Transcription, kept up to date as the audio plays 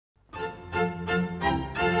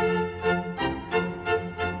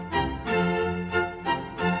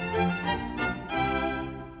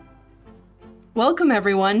Welcome,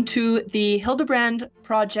 everyone, to the Hildebrand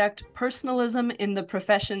Project Personalism in the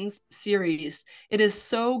Professions series. It is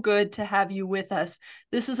so good to have you with us.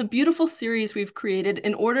 This is a beautiful series we've created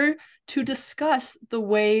in order to discuss the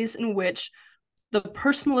ways in which the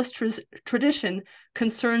personalist tradition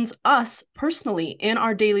concerns us personally in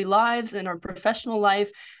our daily lives, in our professional life.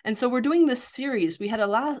 And so we're doing this series. We had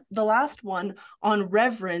the last one on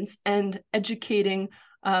reverence and educating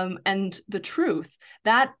and the truth.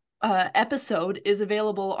 That episode is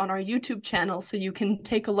available on our YouTube channel, so you can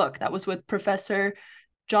take a look. That was with Professor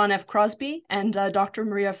John F. Crosby and Dr.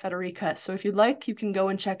 Maria Federica. So if you'd like, you can go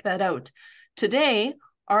and check that out. Today,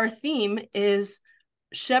 our theme is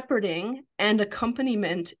shepherding and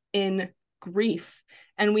accompaniment in grief.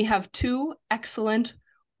 And we have two excellent,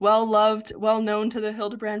 well-loved, well-known to the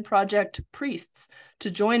Hildebrand Project priests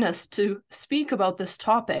to join us to speak about this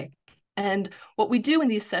topic. And what we do in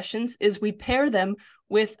these sessions is we pair them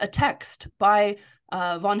with a text by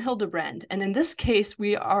von Hildebrand. And in this case,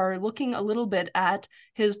 we are looking a little bit at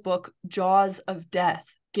his book, Jaws of Death,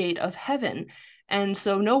 Gate of Heaven. And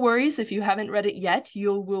so no worries if you haven't read it yet,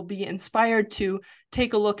 you will be inspired to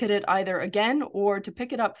take a look at it either again or to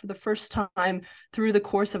pick it up for the first time through the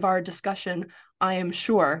course of our discussion, I am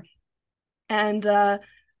sure. And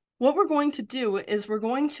what we're going to do is we're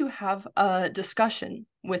going to have a discussion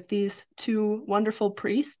with these two wonderful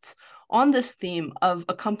priests on this theme of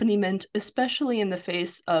accompaniment, especially in the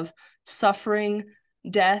face of suffering,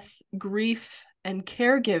 death, grief, and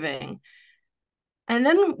caregiving. And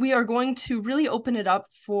then we are going to really open it up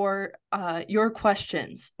for your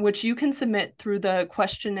questions, which you can submit through the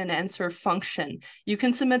question and answer function. You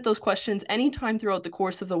can submit those questions anytime throughout the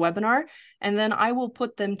course of the webinar, and then I will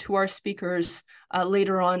put them to our speakers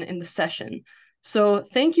later on in the session. So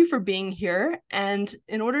thank you for being here. And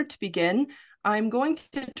in order to begin, I'm going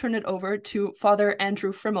to turn it over to Father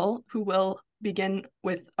Andrew Fryml, who will begin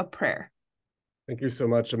with a prayer. Thank you so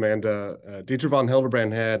much, Amanda. Dietrich von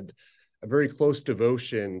Hildebrand had a very close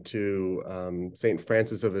devotion to St.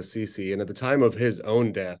 Francis of Assisi. And at the time of his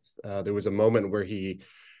own death, there was a moment where he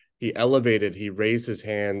raised his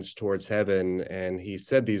hands towards heaven, and he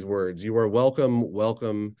said these words, "You are welcome,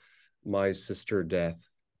 welcome, my sister death."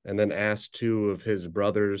 And then asked two of his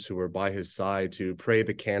brothers who were by his side to pray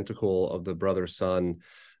the canticle of the brother sun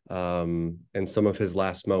in some of his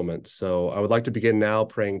last moments. So I would like to begin now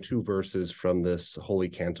praying two verses from this holy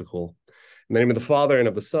canticle. In the name of the Father, and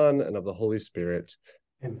of the Son, and of the Holy Spirit.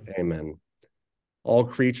 Amen. Amen. All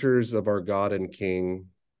creatures of our God and King,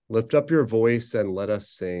 lift up your voice and let us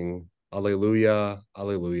sing. Alleluia,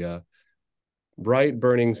 alleluia. Bright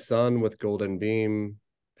burning sun with golden beam,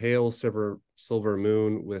 pale silver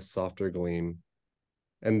moon with softer gleam.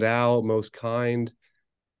 And thou, most kind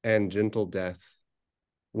and gentle death,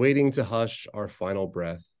 waiting to hush our final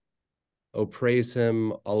breath. Oh, praise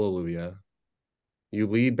him, alleluia. You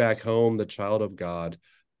lead back home the child of God,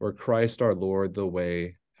 where Christ our Lord the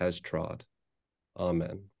way has trod.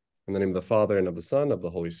 Amen. In the name of the Father, and of the Son, and of the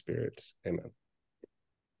Holy Spirit. Amen.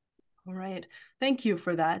 All right. Thank you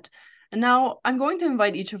for that. And now I'm going to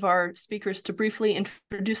invite each of our speakers to briefly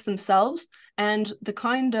introduce themselves and the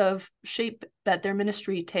kind of shape that their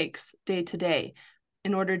ministry takes day to day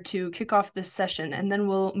in order to kick off this session. And then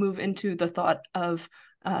we'll move into the thought of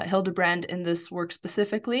Hildebrand in this work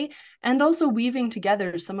specifically, and also weaving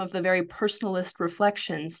together some of the very personalist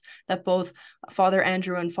reflections that both Father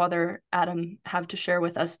Andrew and Father Adam have to share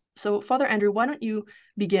with us. So Father Andrew, why don't you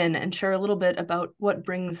begin and share a little bit about what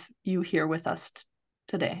brings you here with us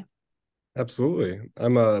today? Absolutely.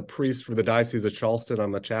 I'm a priest for the Diocese of Charleston.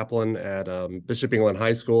 I'm a chaplain at Bishop England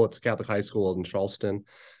High School. It's a Catholic high school in Charleston.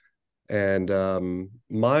 And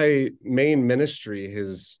my main ministry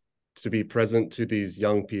is to be present to these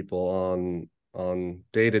young people on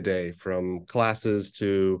day to day, from classes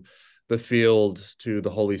to the field to the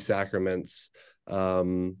holy sacraments,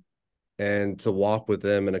 and to walk with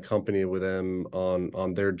them and accompany with them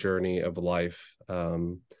on their journey of life.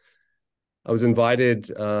 I was invited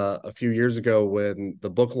a few years ago when the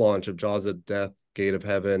book launch of Jaws of Death, Gate of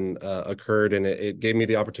Heaven occurred, and it gave me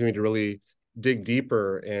the opportunity to really dig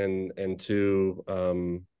deeper into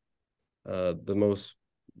the most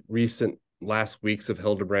recent last weeks of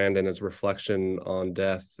Hildebrand and his reflection on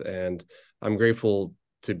death. And I'm grateful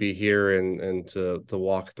to be here and to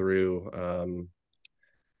walk through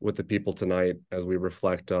with the people tonight as we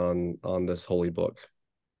reflect on this holy book.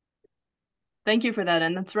 Thank you for that.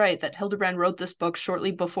 And that's right, that Hildebrand wrote this book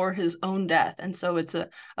shortly before his own death. And so it's a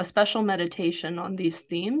special meditation on these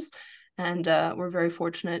themes. And we're very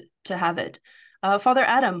fortunate to have it. Father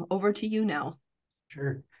Adam, over to you now.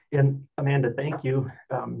 Sure. And Amanda, thank you.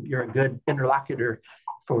 You're a good interlocutor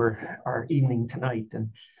for our evening tonight. And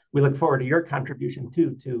we look forward to your contribution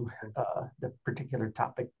too to the particular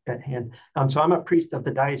topic at hand. So I'm a priest of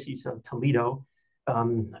the Diocese of Toledo.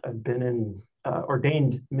 I've been in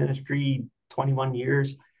ordained ministry 21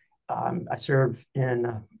 years. I serve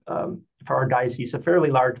in, for our diocese, a fairly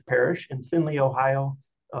large parish in Findlay, Ohio,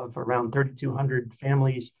 of around 3,200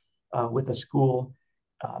 families with a school.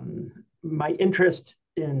 My interest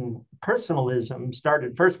in personalism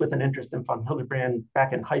started first with an interest in von Hildebrand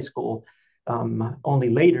back in high school. Only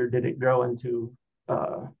later did it grow into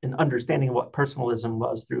an understanding of what personalism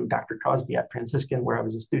was through Dr. Crosby at Franciscan, where I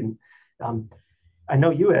was a student. I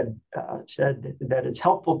know you had said that it's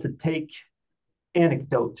helpful to take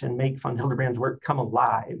anecdotes and make von Hildebrand's work come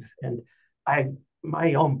alive. And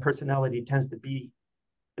my own personality tends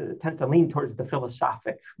to lean towards the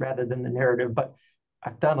philosophic rather than the narrative, but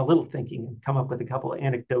I've done a little thinking and come up with a couple of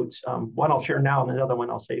anecdotes. One I'll share now, and the other one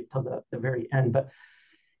I'll save till the very end. But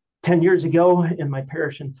 10 years ago in my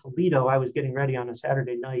parish in Toledo, I was getting ready on a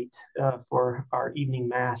Saturday night for our evening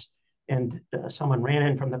mass, and someone ran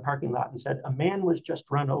in from the parking lot and said, a man was just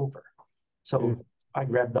run over. So I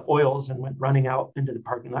grabbed the oils and went running out into the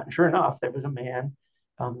parking lot. And sure enough, there was a man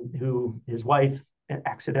who his wife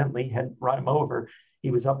accidentally had run him over. He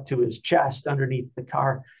was up to his chest underneath the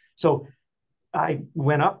car. So I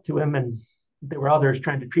went up to him, and there were others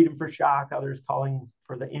trying to treat him for shock, others calling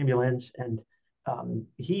for the ambulance. And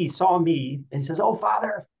he saw me and he says, oh,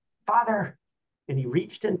 Father. And he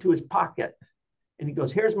reached into his pocket and he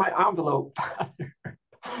goes, here's my envelope, Father.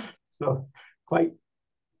 So quite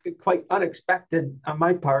unexpected on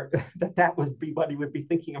my part that would be what he would be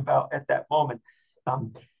thinking about at that moment.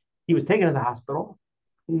 He was taken to the hospital,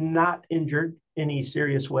 not injured in any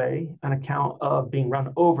serious way on account of being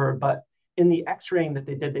run over, but in the x-raying that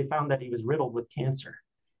they did, they found that he was riddled with cancer,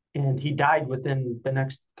 and he died within the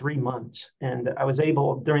next 3 months. And I was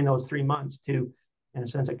able during those 3 months to, in a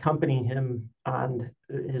sense, accompany him on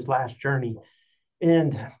his last journey.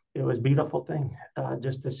 And it was a beautiful thing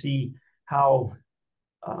just to see how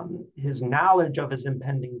his knowledge of his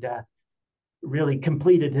impending death really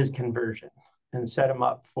completed his conversion and set him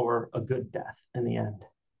up for a good death in the end.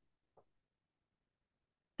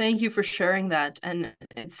 Thank you for sharing that. And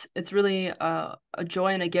it's really a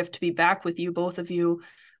joy and a gift to be back with you. Both of you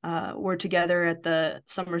were together at the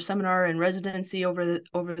summer seminar and residency over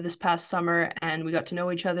this past summer, and we got to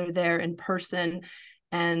know each other there in person.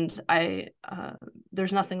 And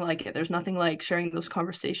there's nothing like it. There's nothing like sharing those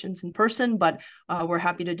conversations in person, but we're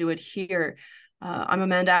happy to do it here. I'm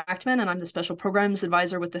Amanda Achtman, and I'm the Special Programs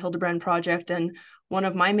Advisor with the Hildebrand Project. And one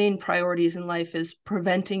of my main priorities in life is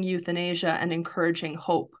preventing euthanasia and encouraging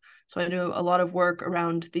hope. So I do a lot of work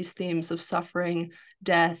around these themes of suffering,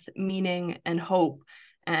 death, meaning, and hope.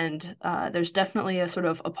 And there's definitely a sort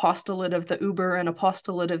of apostolate of the Uber and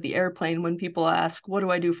apostolate of the airplane when people ask, what do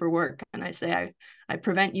I do for work? And I say, I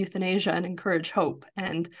prevent euthanasia and encourage hope.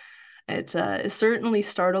 And it is certainly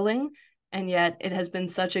startling, and yet it has been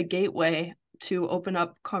such a gateway to open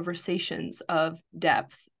up conversations of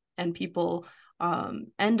depth, and people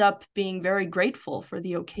end up being very grateful for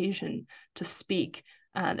the occasion to speak.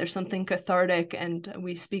 There's something cathartic, and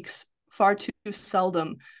we speak far too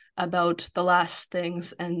seldom about the last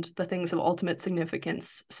things and the things of ultimate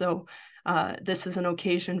significance. So this is an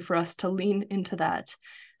occasion for us to lean into that.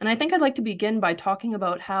 And I think I'd like to begin by talking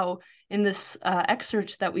about how in this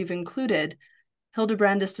excerpt that we've included,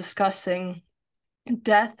 Hildebrand is discussing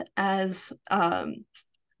death as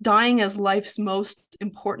dying as life's most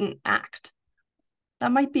important act.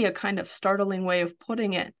 That might be a kind of startling way of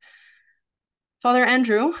putting it. Father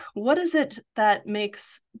Andrew, what is it that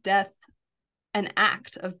makes death an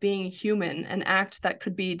act of being human, an act that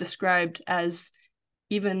could be described as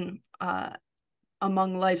even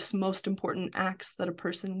among life's most important acts that a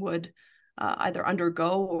person would either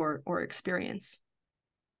undergo or experience?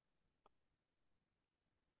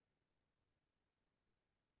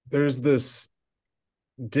 There's this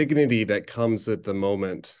dignity that comes at the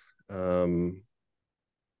moment where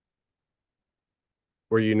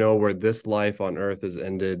you know where this life on earth is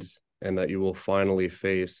ended, and that you will finally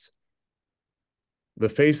face the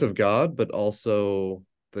face of God, but also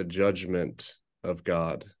the judgment of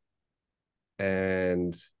God.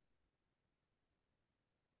 And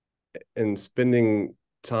in spending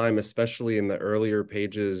time, especially in the earlier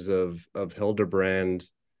pages of Hildebrand,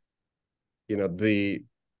 you know, the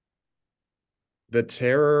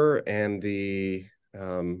terror and the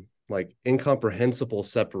like incomprehensible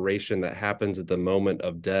separation that happens at the moment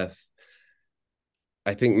of death,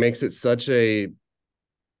 I think makes it such a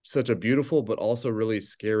beautiful but also really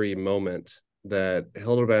scary moment that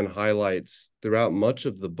Hildebrand highlights throughout much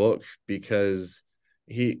of the book, because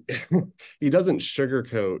he he doesn't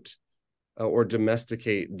sugarcoat or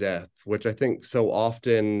domesticate death, which I think so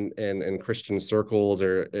often in Christian circles,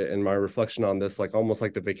 or in my reflection on this, like almost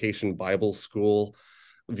like the Vacation Bible School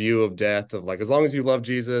view of death, of like, as long as you love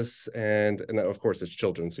Jesus, and of course it's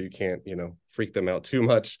children, so you can't, freak them out too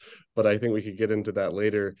much, but I think we could get into that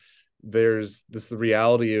later. There's the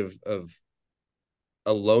reality of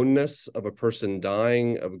aloneness, of a person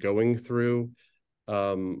dying, of going through,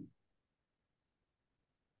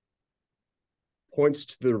 points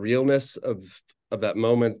to the realness of that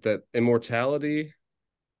moment, that immortality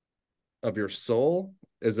of your soul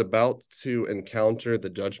is about to encounter the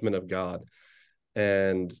judgment of God.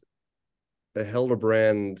 And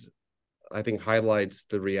Hildebrand, I think, highlights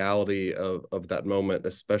the reality of that moment,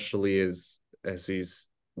 especially as he's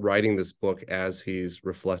writing this book, as he's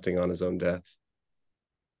reflecting on his own death.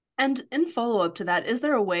 And in follow-up to that, is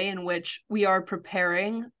there a way in which we are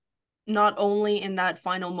preparing, not only in that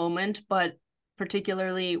final moment, but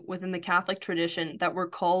particularly within the Catholic tradition, that we're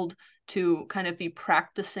called to kind of be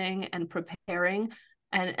practicing and preparing?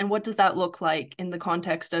 And what does that look like in the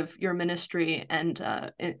context of your ministry and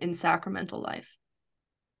in sacramental life?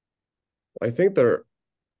 I think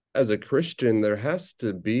as a Christian, there has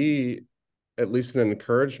to be at least an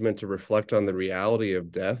encouragement to reflect on the reality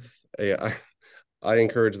of death. I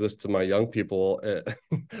encourage this to my young people,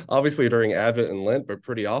 obviously during Advent and Lent, but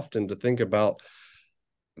pretty often, to think about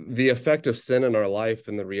the effect of sin in our life,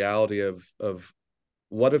 and the reality of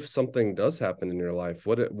what if something does happen in your life?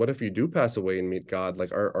 What if you do pass away and meet God?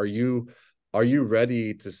 Like, are you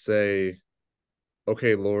ready to say,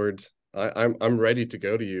 okay, Lord, I'm ready to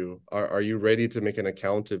go to you? Are you ready to make an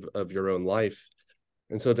account of your own life?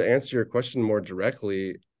 And so, to answer your question more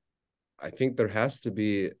directly, I think there has to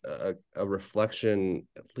be a reflection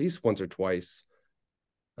at least once or twice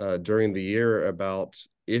during the year about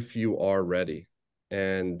if you are ready.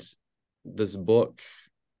 And this book,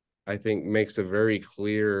 I think, makes a very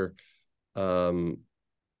clear theme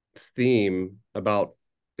about,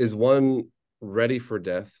 is one ready for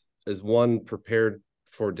death? Is one prepared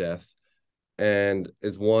for death? And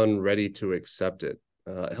is one ready to accept it?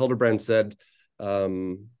 Hildebrand said,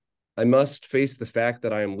 I must face the fact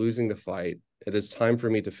that I am losing the fight. It is time for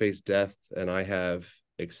me to face death, and I have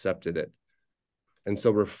accepted it. And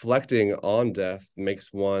so reflecting on death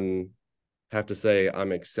makes one have to say,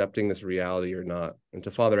 I'm accepting this reality or not. And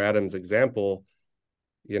to Father Adam's example,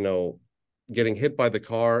 getting hit by the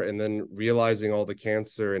car and then realizing all the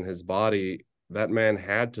cancer in his body, that man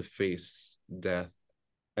had to face death.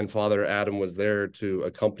 And Father Adam was there to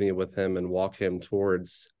accompany with him and walk him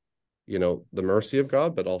towards, the mercy of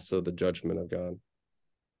God, but also the judgment of God.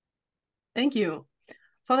 Thank you.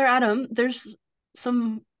 Father Adam, there's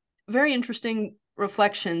some very interesting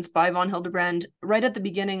reflections by von Hildebrand right at the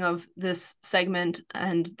beginning of this segment,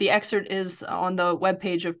 and the excerpt is on the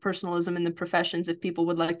webpage of Personalism in the Professions, if people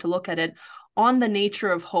would like to look at it, on the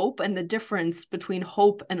nature of hope and the difference between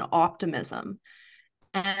hope and optimism.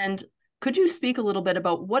 And could you speak a little bit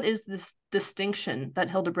about what is this distinction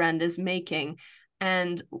that Hildebrand is making,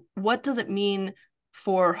 and what does it mean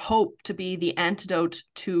for hope to be the antidote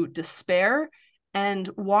to despair? And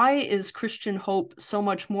why is Christian hope so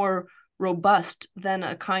much more robust than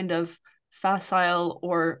a kind of facile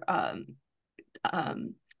or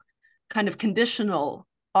kind of conditional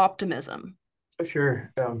optimism?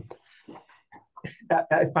 Sure.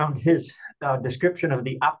 I found his description of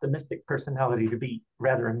the optimistic personality to be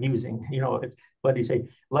rather amusing. It's, what do you say,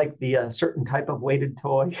 like the certain type of weighted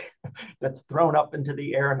toy that's thrown up into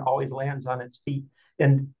the air and always lands on its feet.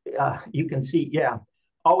 And you can see,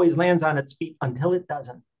 always lands on its feet until it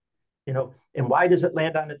doesn't. And why does it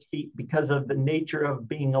land on its feet? Because of the nature of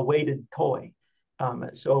being a weighted toy.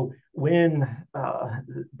 So when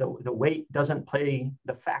the weight doesn't play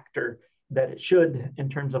the factor that it should in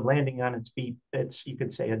terms of landing on its feet, it's, you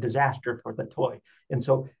could say, a disaster for the toy. And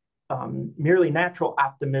so merely natural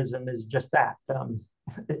optimism is just that.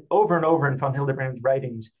 Over and over in von Hildebrand's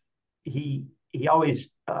writings, he always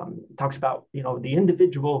talks about, the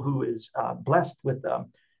individual who is blessed with a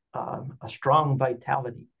strong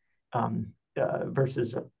vitality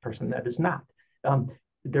versus a person that is not.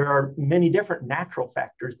 There are many different natural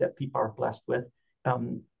factors that people are blessed with,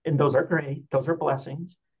 and those are great, those are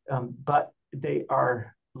blessings, but they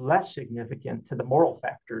are less significant to the moral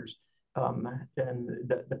factors than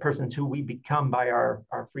the persons who we become by our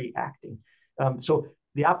free acting. So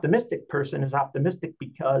the optimistic person is optimistic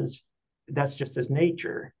because that's just his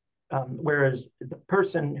nature, whereas the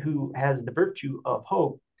person who has the virtue of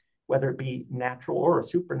hope, whether it be natural or a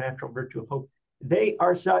supernatural virtue of hope, they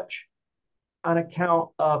are such on account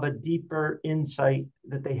of a deeper insight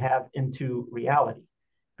that they have into reality.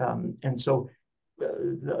 And so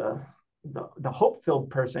the hope-filled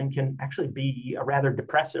person can actually be a rather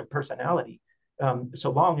depressive personality,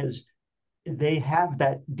 so long as they have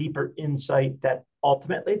that deeper insight that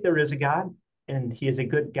ultimately there is a God and he is a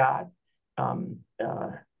good God.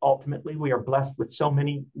 Ultimately, we are blessed with so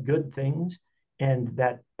many good things, and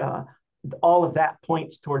that all of that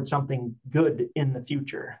points towards something good in the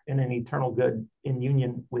future and an eternal good in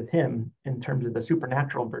union with him in terms of the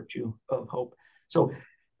supernatural virtue of hope. So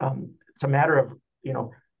it's a matter of,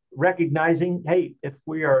 recognizing, hey, if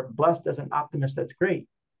we are blessed as an optimist, that's great.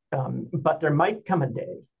 But there might come a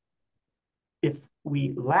day if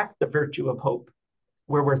we lack the virtue of hope,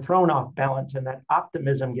 where we're thrown off balance and that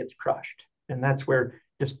optimism gets crushed. And that's where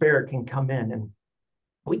despair can come in. And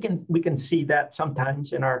we can see that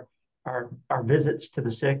sometimes in our visits to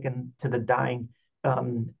the sick and to the dying.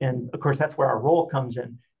 And of course, that's where our role comes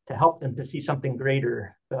in, to help them to see something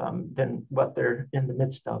greater than what they're in the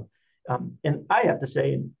midst of. And I have to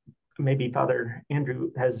say, maybe Father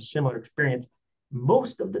Andrew has a similar experience,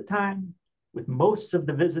 most of the time, with most of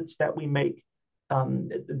the visits that we make,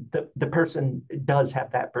 the person does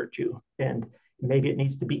have that virtue, and maybe it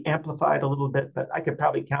needs to be amplified a little bit, but I could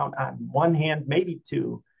probably count on one hand, maybe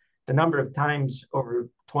two, the number of times over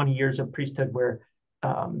 20 years of priesthood where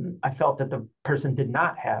I felt that the person did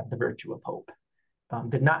not have the virtue of hope,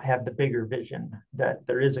 did not have the bigger vision that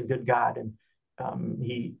there is a good God, and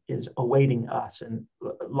he is awaiting us and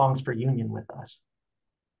longs for union with us.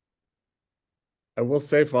 I will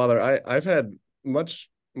say, Father, I've had much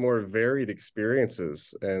more varied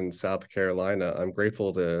experiences in South Carolina. I'm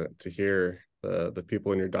grateful to hear the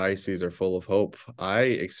people in your diocese are full of hope. I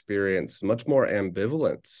experience much more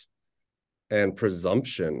ambivalence and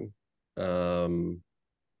presumption rather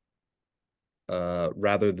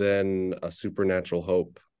than a supernatural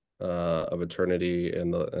hope of eternity in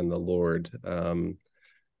the Lord.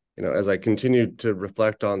 As I continued to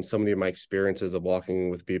reflect on so many of my experiences of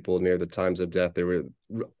walking with people near the times of death, there were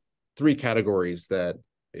three categories that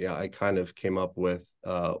I kind of came up with.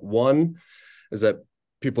 One is that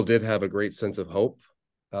people did have a great sense of hope,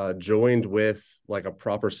 joined with like a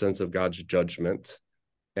proper sense of God's judgment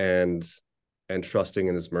and trusting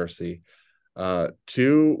in his mercy.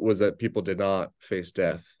 Two was that people did not face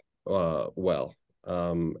death well,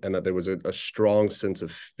 and that there was a strong sense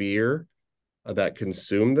of fear that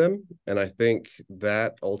consumed them. And I think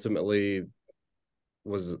that ultimately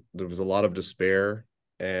there was a lot of despair,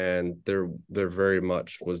 and there very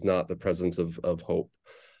much was not the presence of hope.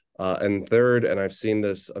 And third, and I've seen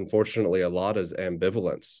this unfortunately a lot, is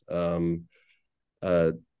ambivalence.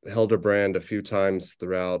 Hildebrand a few times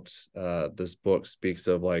throughout this book speaks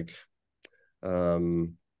of like a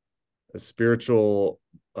spiritual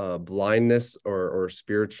blindness or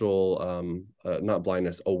spiritual not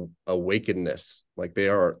blindness, awakenedness. Like they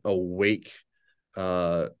are awake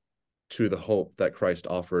to the hope that Christ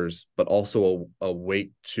offers, but also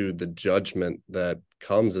awake to the judgment that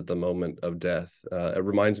comes at the moment of death. It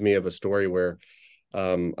reminds me of a story where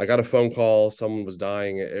I got a phone call, someone was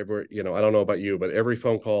dying. I don't know about you, but every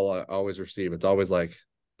phone call I always receive, it's always like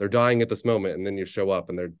they're dying at this moment, and then you show up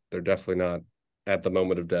and they're definitely not at the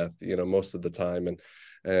moment of death, most of the time.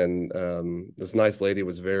 And this nice lady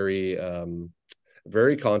was very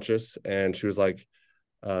very conscious, and she was like,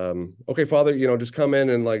 okay, Father, just come in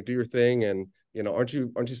and like do your thing, and aren't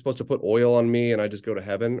you supposed to put oil on me and I just go to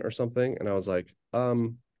heaven or something? And I was like,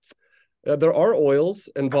 there are oils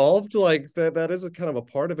involved, like that is a kind of a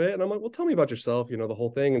part of it. And I'm like, well, tell me about yourself, the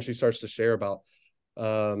whole thing. And she starts to share about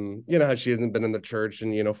how she hasn't been in the church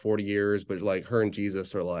in 40 years, but like her and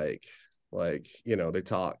Jesus are like they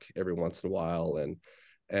talk every once in a while.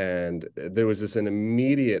 And there was this an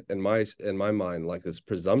immediate in my mind, like this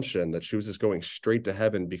presumption that she was just going straight to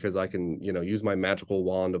heaven because I can, use my magical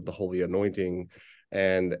wand of the holy anointing,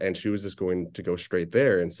 and she was just going to go straight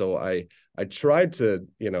there. And so I tried to,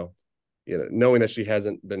 knowing that she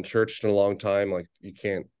hasn't been churched in a long time, like you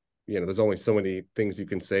can't, there's only so many things you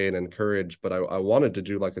can say and encourage, but I wanted to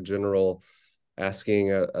do like a general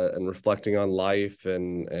asking and reflecting on life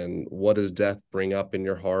and what does death bring up in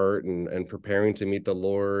your heart, and preparing to meet the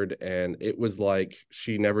Lord. And it was like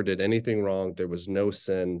she never did anything wrong. There was no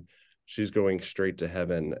sin. She's going straight to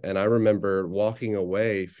heaven. And I remember walking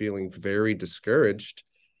away feeling very discouraged,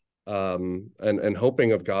 and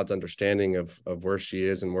hoping of God's understanding of where she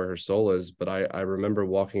is and where her soul is. But I remember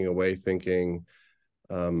walking away thinking,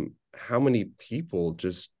 how many people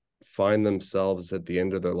just find themselves at the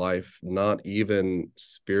end of their life not even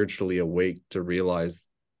spiritually awake to realize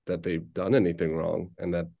that they've done anything wrong,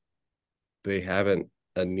 and that they haven't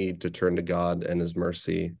a need to turn to God and his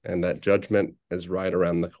mercy, and that judgment is right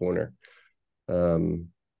around the corner.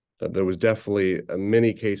 that there was definitely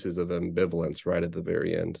many cases of ambivalence right at the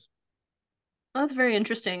very end. Well, that's very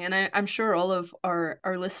interesting. And I'm sure all of our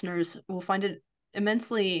listeners will find it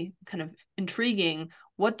immensely kind of intriguing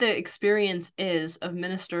what the experience is of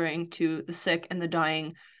ministering to the sick and the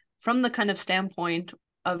dying from the kind of standpoint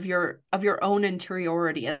of your own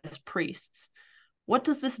interiority as priests. What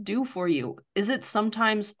does this do for you? Is it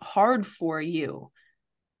sometimes hard for you?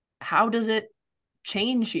 How does it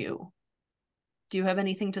change you? Do you have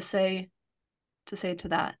anything to say to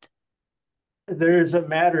that? There's a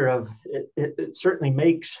matter of it certainly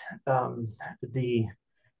makes the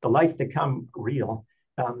life to come real,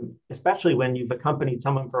 especially when you've accompanied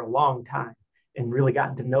someone for a long time and really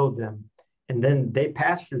gotten to know them, and then they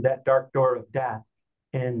pass through that dark door of death,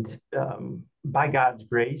 and by God's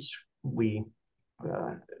grace, we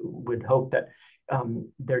would hope that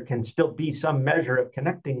there can still be some measure of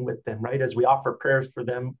connecting with them, right? As we offer prayers for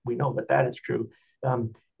them, we know that is true,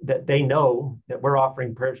 that they know that we're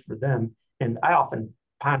offering prayers for them. And I often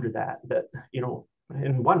ponder that,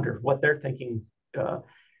 and wonder what they're thinking,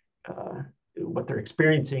 what they're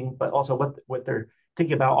experiencing, but also what they're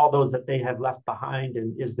thinking about all those that they have left behind.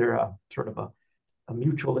 And is there a sort of a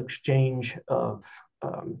mutual exchange of,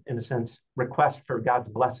 in a sense, request for God's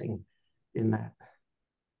blessing in that?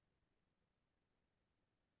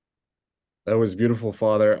 That was beautiful,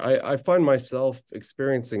 Father. I find myself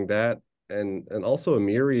experiencing that and also a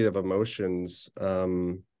myriad of emotions.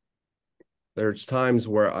 There's times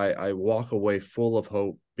where I walk away full of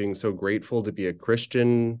hope, being so grateful to be a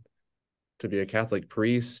Christian, to be a Catholic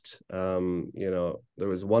priest. There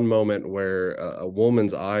was one moment where a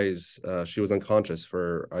woman's eyes, she was unconscious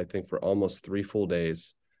for almost 3 full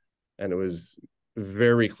days. And it was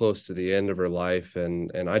very close to the end of her life.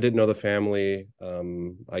 And I didn't know the family.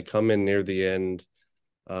 I come in near the end.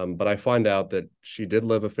 But I find out that she did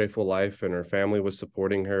live a faithful life and her family was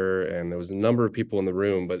supporting her. And there was a number of people in the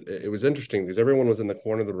room, but it was interesting because everyone was in the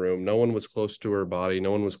corner of the room. No one was close to her body.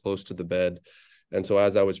 No one was close to the bed. And so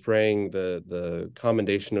as I was praying the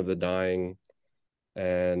commendation of the dying,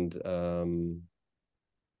 and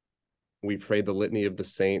we prayed the litany of the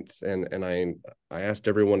saints, and I asked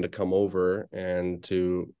everyone to come over and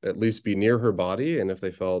to at least be near her body, and if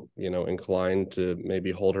they felt inclined to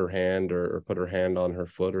maybe hold her hand or put her hand on her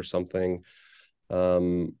foot or something,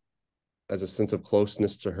 as a sense of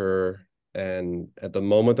closeness to her. And at the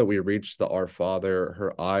moment that we reached the Our Father,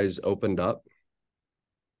 her eyes opened up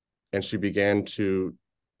and she began to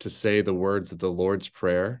say the words of the Lord's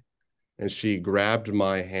Prayer, and she grabbed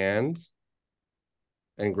my hand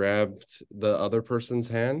and grabbed the other person's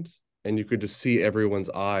hand, and you could just see everyone's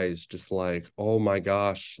eyes just like, oh my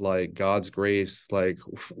gosh, like God's grace, like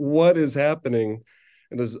what is happening?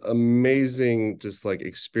 And this amazing just like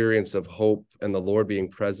experience of hope and the Lord being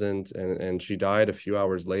present. And she died a few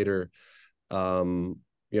hours later. I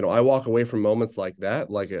walk away from moments like that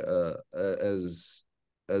like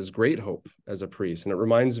as great hope as a priest. And it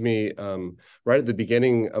reminds me, right at the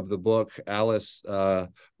beginning of the book, Alice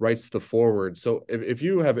writes the foreword. So if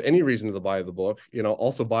you have any reason to buy the book,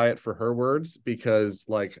 also buy it for her words, because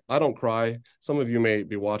like, I don't cry. Some of you may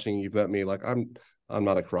be watching, you've met me, like I'm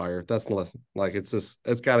not a crier. That's like,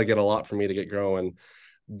 it's got to get a lot for me to get going.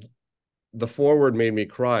 The foreword made me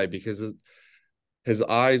cry because his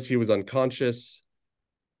eyes, he was unconscious.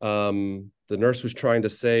 The nurse was trying to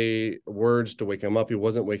say words to wake him up. He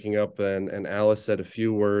wasn't waking up. And Alice said a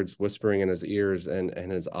few words, whispering in his ears,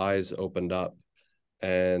 and his eyes opened up.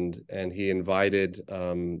 And they invited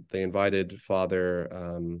Father,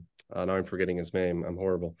 now I'm forgetting his name. I'm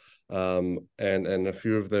horrible. And a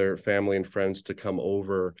few of their family and friends to come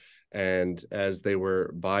over. And as they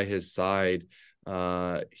were by his side,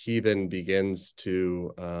 he then begins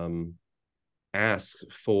to ask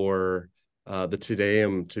for the Te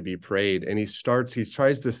Deum to be prayed, and he tries to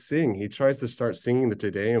start singing the Te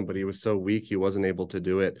Deum, but he was so weak he wasn't able to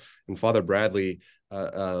do it. And Father Bradley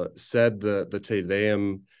said the Te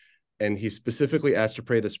Deum, and he specifically asked to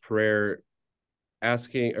pray this prayer,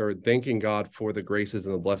 asking or thanking God for the graces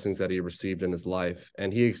and the blessings that he received in his life.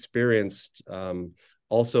 And he experienced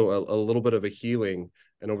also a little bit of a healing,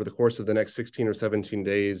 and over the course of the next 16 or 17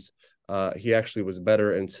 days, he actually was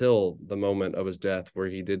better until the moment of his death, where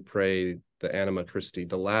he did pray the Anima Christi.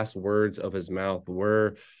 The last words of his mouth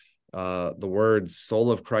were the words,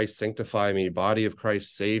 soul of Christ, sanctify me, body of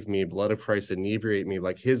Christ, save me, blood of Christ, inebriate me.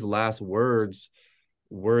 Like his last words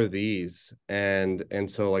were these. And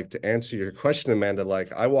so like, to answer your question, Amanda,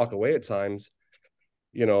 like I walk away at times,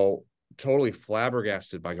 totally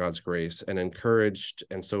flabbergasted by God's grace and encouraged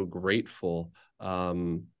and so grateful.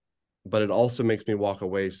 But it also makes me walk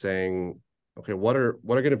away saying, okay, what are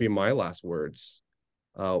going to be my last words?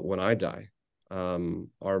 when I die?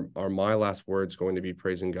 Are my last words going to be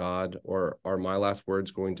praising God, or are my last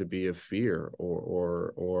words going to be of fear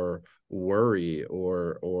or worry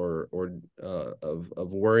or of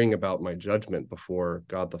worrying about my judgment before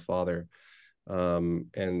God the Father?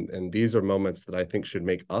 And these are moments that I think should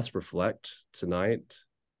make us reflect tonight,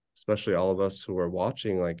 especially all of us who are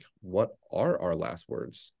watching, like, what are our last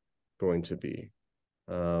words going to be?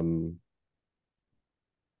 It's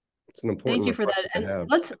an important Thank you for that. reflection to have.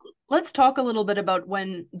 And let's talk a little bit about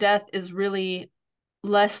when death is really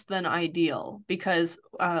less than ideal, because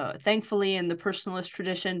thankfully in the personalist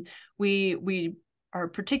tradition, we are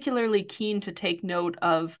particularly keen to take note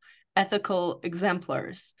of ethical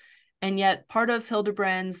exemplars. And yet part of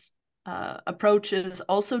Hildebrand's approach is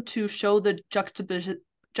also to show the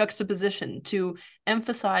juxtaposition, to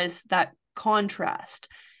emphasize that contrast.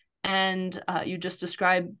 And you just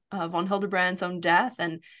described von Hildebrand's own death,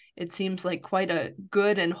 and it seems like quite a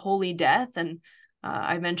good and holy death. And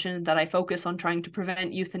I mentioned that I focus on trying to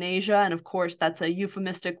prevent euthanasia. And of course, that's a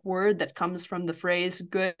euphemistic word that comes from the phrase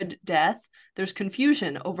good death. There's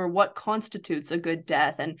confusion over what constitutes a good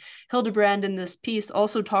death. And Hildebrand in this piece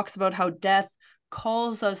also talks about how death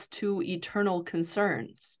calls us to eternal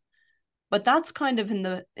concerns. But that's kind of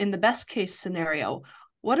in the best case scenario.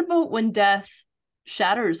 What about when death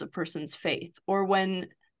shatters a person's faith, or when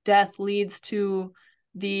death leads to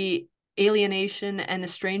the alienation and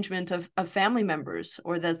estrangement of family members,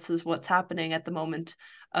 or this is what's happening at the moment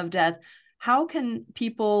of death? How can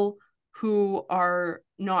people who are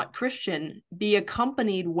not Christian be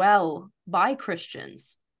accompanied well by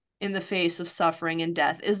Christians in the face of suffering and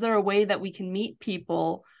death? Is there a way that we can meet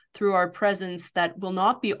people through our presence that will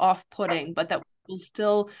not be off-putting, but that will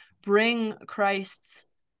still bring Christ's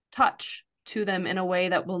touch to them in a way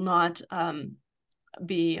that will not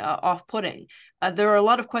be off-putting? There are a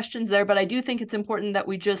lot of questions there, but I do think it's important that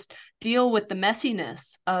we just deal with the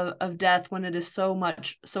messiness of death when it is so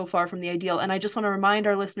far from the ideal. And I just want to remind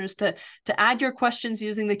our listeners to add your questions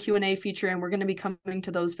using the Q&A feature, and we're going to be coming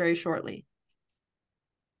to those very shortly.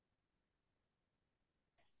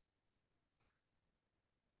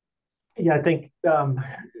 Yeah, I think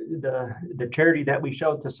the charity that we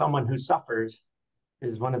show to someone who suffers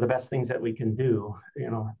is one of the best things that we can do. You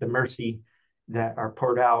know, the mercy that are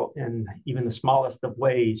poured out in even the smallest of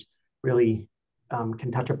ways really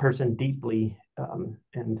can touch a person deeply.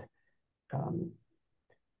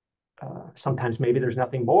 Sometimes maybe there's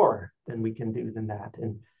nothing more than we can do than that.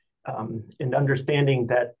 And understanding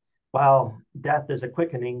that while death is a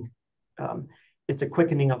quickening, it's a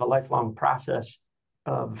quickening of a lifelong process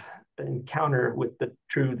of encounter with the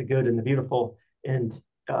true, the good, and the beautiful. And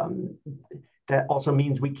that also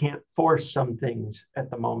means we can't force some things at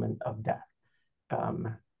the moment of death.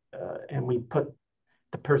 And we put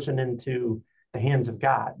the person into the hands of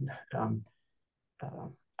God.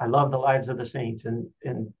 I love the lives of the saints,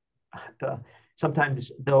 and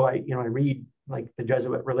sometimes though I read like the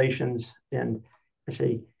Jesuit Relations, and I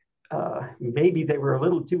say maybe they were a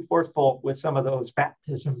little too forceful with some of those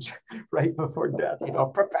baptisms right before death.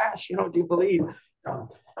 Profess, do you believe?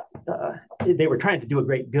 They were trying to do a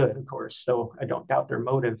great good, of course, so I don't doubt their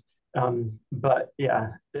motive. But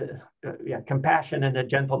compassion and a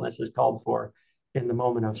gentleness is called for in the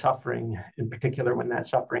moment of suffering, in particular when that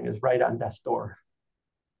suffering is right on death's door.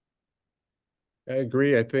 I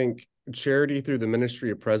agree. I think charity through the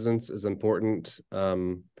ministry of presence is important.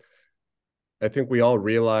 I think we all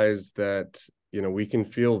realize that, we can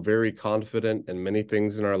feel very confident in many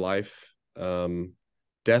things in our life.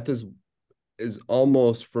 Death is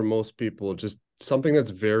almost, for most people, just something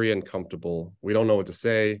that's very uncomfortable. We don't know what to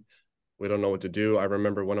say. We don't know what to do. I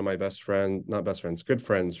remember one of my good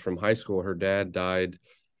friends from high school, her dad died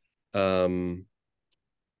from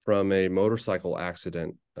a motorcycle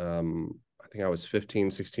accident. I think I was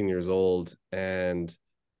 15, 16 years old, and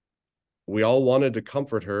we all wanted to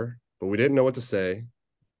comfort her, but we didn't know what to say.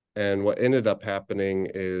 And what ended up happening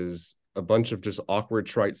is a bunch of just awkward,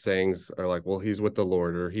 trite sayings are like, well, he's with the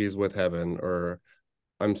Lord, or he's with heaven, or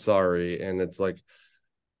I'm sorry. And it's like,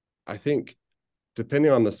 I think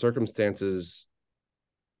depending on the circumstances,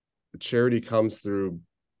 charity comes through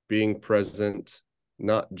being present,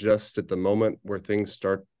 not just at the moment where things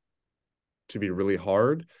start to be really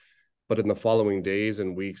hard, but in the following days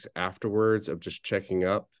and weeks afterwards, of just checking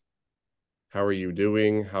up. How are you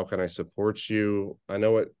doing? How can I support you? I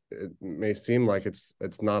know it may seem like it's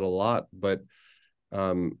not a lot, but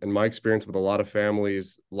in my experience with a lot of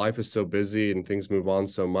families, life is so busy and things move on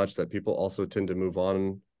so much that people also tend to move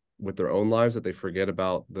on with their own lives, that they forget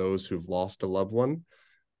about those who've lost a loved one.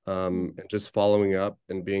 And just following up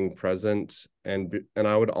and being present. And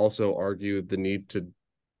I would also argue the need to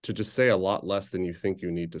to just say a lot less than you think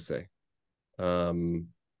you need to say,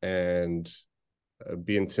 and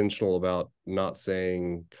be intentional about not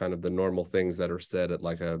saying kind of the normal things that are said at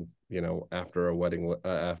like a, after a wedding,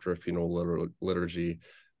 after a funeral liturgy.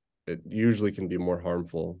 It usually can be more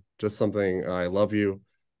harmful. Just something, I love you,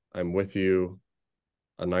 I'm with you,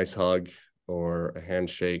 a nice hug or a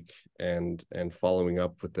handshake, and following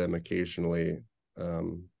up with them occasionally.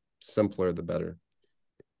 Simpler the better.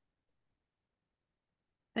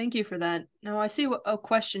 Thank you for that. Now I see a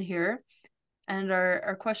question here, and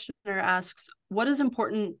our questioner asks, what is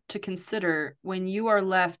important to consider when you are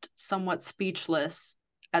left somewhat speechless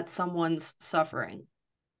at someone's suffering?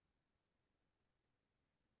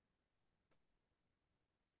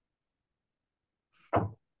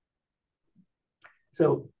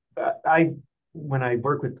 So when I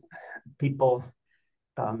work with people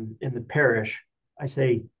in the parish, I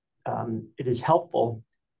say it is helpful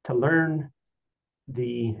to learn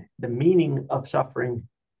the meaning of suffering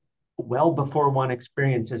well before one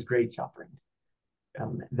experiences great suffering.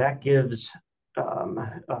 That gives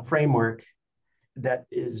a framework that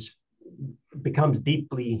becomes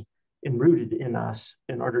deeply enrooted in us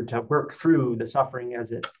in order to work through the suffering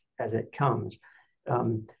as it comes.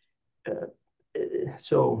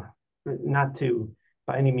 So not to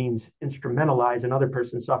by any means instrumentalize another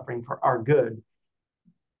person's suffering for our good,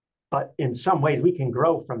 but in some ways we can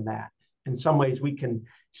grow from that. In some ways we can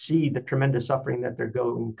see the tremendous suffering that they're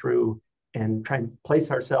going through and try and place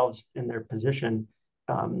ourselves in their position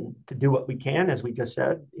to do what we can, as we just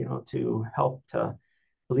said, to help to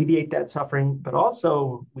alleviate that suffering, but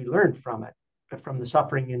also we learn from it, from the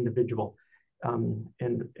suffering individual. And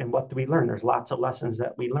what do we learn? There's lots of lessons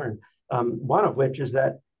that we learn. One of which is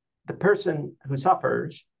that the person who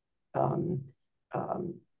suffers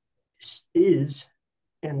is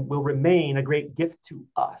and will remain a great gift to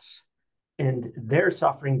us. And their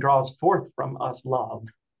suffering draws forth from us love,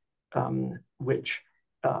 which,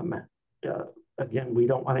 again, we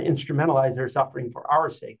don't want to instrumentalize their suffering for our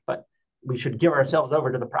sake, but we should give ourselves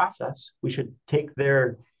over to the process. We should take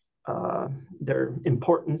their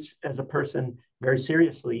importance as a person very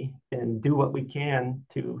seriously and do what we can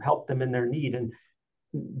to help them in their need. And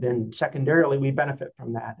then secondarily, we benefit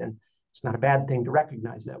from that. And it's not a bad thing to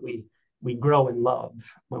recognize that we grow in love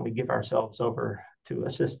when we give ourselves over to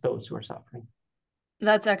assist those who are suffering.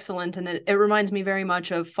 That's excellent. And it reminds me very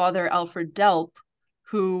much of Father Alfred Delp,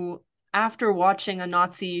 who, after watching a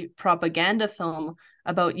Nazi propaganda film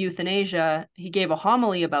about euthanasia, he gave a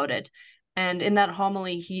homily about it. And in that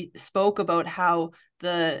homily, he spoke about how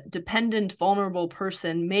the dependent, vulnerable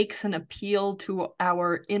person makes an appeal to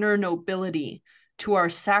our inner nobility, to our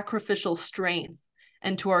sacrificial strength,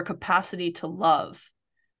 and to our capacity to love.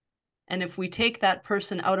 And if we take that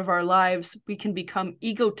person out of our lives, we can become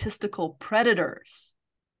egotistical predators.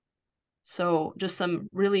 So just some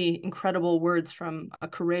really incredible words from a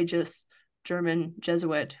courageous German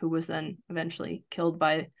Jesuit who was then eventually killed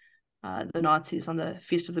by the Nazis on the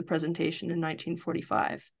Feast of the Presentation in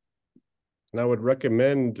 1945. And I would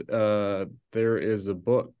recommend, there is a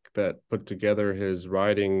book that put together his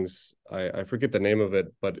writings. I forget the name of it,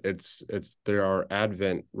 but there are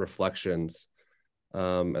Advent reflections.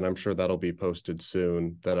 And I'm sure that'll be posted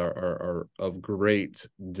soon, that are of great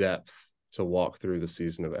depth to walk through the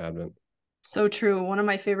season of Advent. So true. One of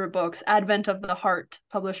my favorite books, Advent of the Heart,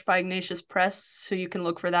 published by Ignatius Press. So you can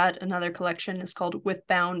look for that. Another collection is called With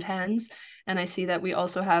Bound Hands. And I see that we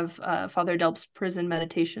also have Father Delp's Prison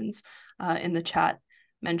Meditations in the chat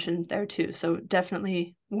mentioned there too. So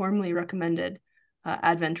definitely warmly recommended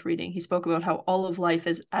Advent reading. He spoke about how all of life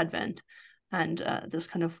is Advent and this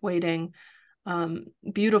kind of waiting.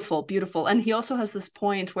 Beautiful, beautiful. And he also has this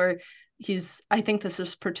point where I think this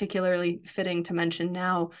is particularly fitting to mention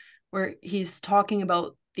now, where he's talking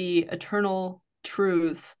about the eternal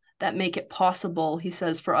truths that make it possible, he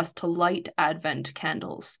says, for us to light Advent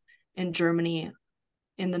candles in Germany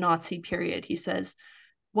in the Nazi period. He says,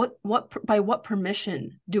 by what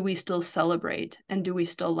permission do we still celebrate and do we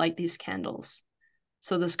still light these candles?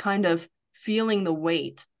 So this kind of feeling the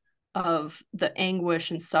weight of the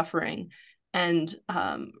anguish and suffering, and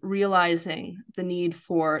realizing the need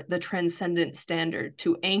for the transcendent standard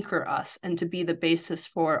to anchor us and to be the basis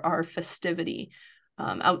for our festivity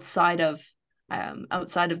outside of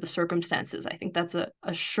the circumstances. I think that's a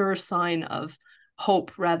sure sign of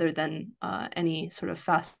hope rather than any sort of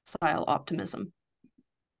facile optimism.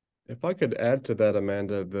 If I could add to that,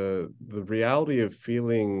 Amanda, the reality of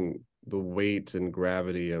feeling the weight and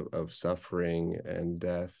gravity of suffering and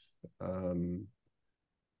death,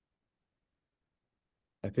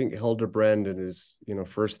 I think Hildebrand in his,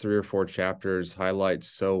 first 3 or 4 chapters highlights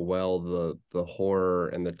so well the horror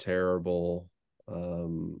and the terrible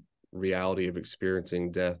reality of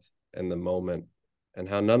experiencing death in the moment, and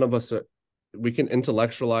how none of us we can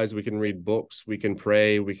intellectualize, we can read books, we can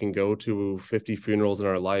pray, we can go to 50 funerals in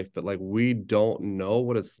our life, but like, we don't know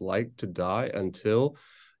what it's like to die until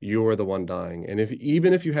you are the one dying. And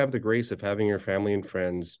even if you have the grace of having your family and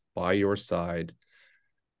friends by your side,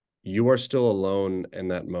 you are still alone in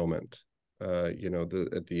that moment. At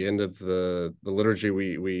the end of the liturgy,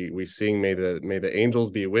 we sing, may the angels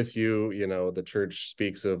be with you. The church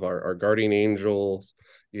speaks of our guardian angels,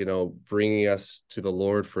 bringing us to the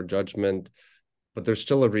Lord for judgment. But there's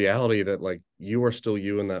still a reality that, like, you are still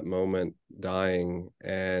you in that moment, dying,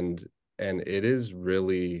 and it is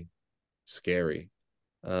really scary.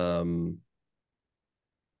 And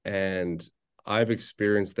I've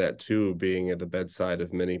experienced that too, being at the bedside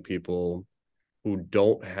of many people who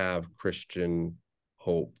don't have Christian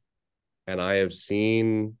hope. And I have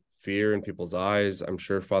seen fear in people's eyes. I'm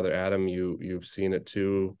sure, Father Adam, you've seen it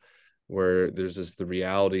too, where there's the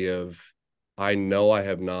reality of, I know I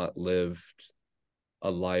have not lived a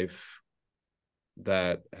life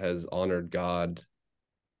that has honored God.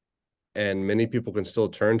 And many people can still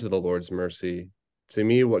turn to the Lord's mercy. To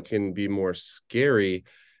me, what can be more scary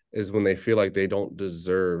is when they feel like they don't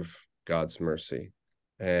deserve God's mercy.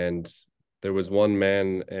 And there was one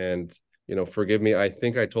man, and, forgive me, I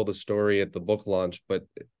think I told the story at the book launch, but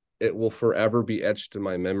it will forever be etched in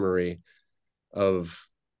my memory, of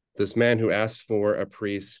this man who asked for a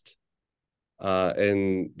priest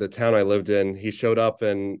in the town I lived in. He showed up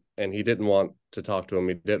and he didn't want to talk to him.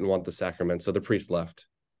 He didn't want the sacrament. So the priest left.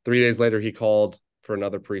 3 days later, he called for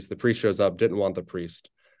another priest. The priest shows up, didn't want the priest.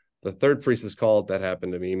 The third priest is called. That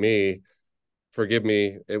happened to me. Forgive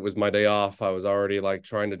me, it was my day off. I was already like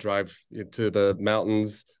trying to drive to the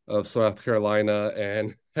mountains of South Carolina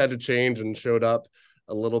and had to change, and showed up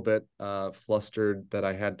a little bit flustered that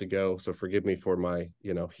I had to go. So forgive me for my,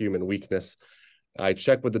 human weakness. I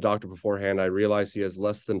checked with the doctor beforehand. I realized he has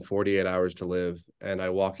less than 48 hours to live. And I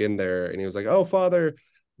walk in there and he was like, "Oh, Father,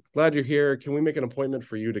 glad you're here. Can we make an appointment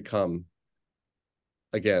for you to come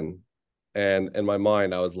again?" And in my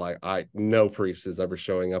mind, I was like, no priest is ever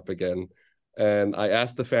showing up again. And I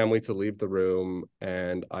asked the family to leave the room,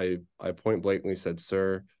 and I point blankly said,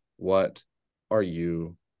 "Sir, what are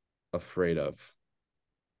you afraid of?"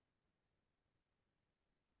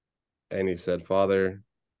 And he said, "Father,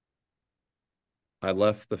 I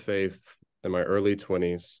left the faith in my early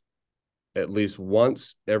 20s. At least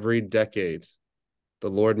once every decade, the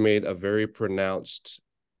Lord made a very pronounced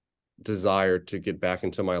desire to get back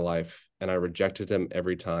into my life, and I rejected him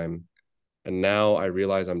every time. And now I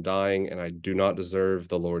realize I'm dying and I do not deserve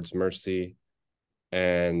the Lord's mercy.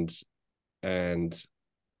 And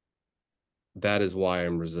that is why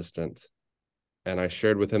I'm resistant." And I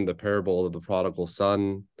shared with him the parable of the prodigal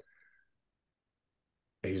son.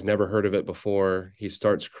 He's never heard of it before. He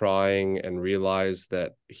starts crying and realized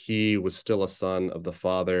that he was still a son of the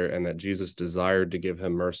Father, and that Jesus desired to give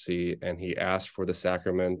him mercy. And he asked for the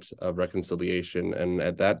sacrament of reconciliation. And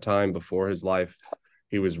at that time before his life,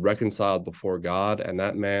 he was reconciled before God, and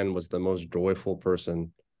that man was the most joyful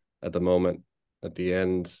person at the moment, at the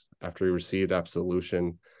end, after he received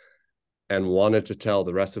absolution, and wanted to tell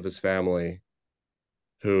the rest of his family,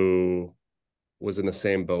 who was in the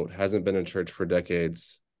same boat, hasn't been in church for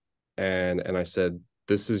decades. And I said,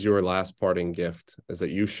 "This is your last parting gift, is that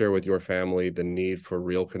you share with your family the need for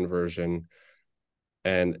real conversion."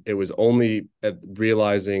 And it was only at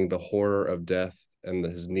realizing the horror of death and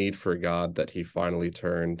his need for God that he finally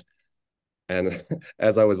turned. And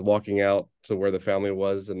as I was walking out to where the family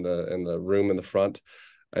was in the room in the front,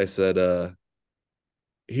 I said,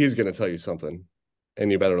 "He's going to tell you something,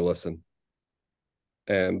 and you better listen."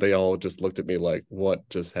 And they all just looked at me like, "What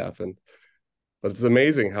just happened?" But it's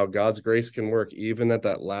amazing how God's grace can work even at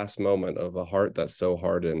that last moment of a heart that's so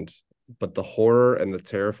hardened. But the horror and the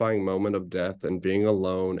terrifying moment of death and being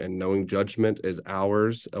alone and knowing judgment is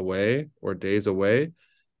hours away or days away,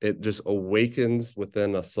 it just awakens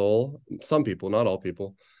within a soul, some people, not all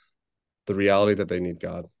people, the reality that they need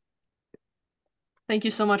God. Thank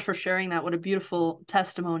you so much for sharing that. What a beautiful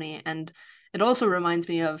testimony. And it also reminds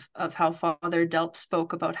me of how Father Delp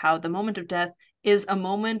spoke about how the moment of death is a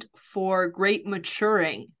moment for great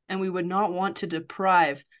maturing, and we would not want to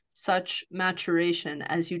deprive such maturation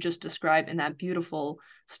as you just described in that beautiful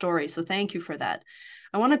story. So thank you for that.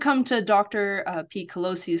 I want to come to Dr. Pete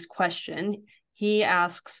Colosi's question. He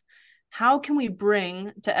asks, how can we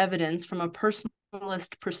bring to evidence from a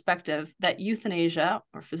personalist perspective that euthanasia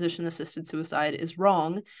or physician-assisted suicide is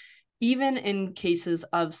wrong, even in cases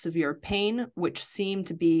of severe pain, which seem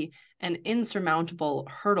to be an insurmountable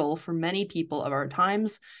hurdle for many people of our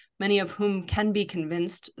times, many of whom can be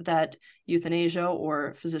convinced that euthanasia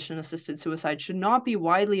or physician-assisted suicide should not be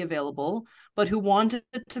widely available, but who want it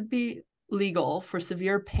to be legal for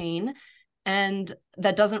severe pain and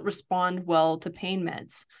that doesn't respond well to pain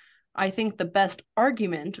meds. I think the best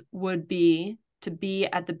argument would be to be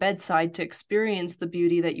at the bedside to experience the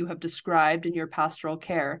beauty that you have described in your pastoral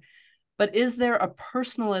care. But is there a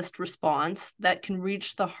personalist response that can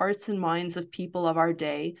reach the hearts and minds of people of our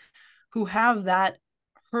day who have that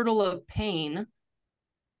hurdle of pain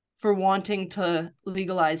for wanting to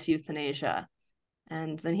legalize euthanasia?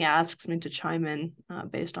 And then he asks me to chime in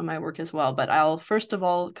based on my work as well. But I'll first of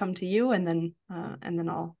all come to you, and then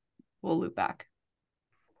we'll loop back.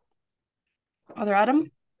 Father Adam?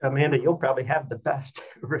 Amanda, you'll probably have the best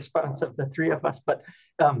response of the three of us. But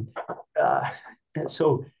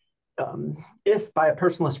if by a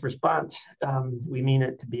personalist response, we mean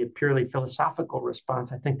it to be a purely philosophical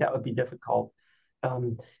response, I think that would be difficult.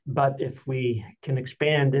 But if we can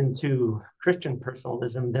expand into Christian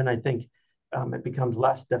personalism, then I think it becomes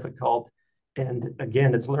less difficult. And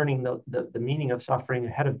again, it's learning the meaning of suffering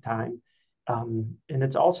ahead of time. And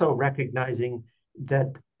it's also recognizing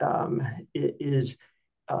that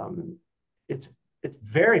it's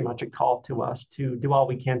very much a call to us to do all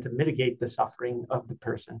we can to mitigate the suffering of the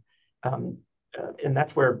person. And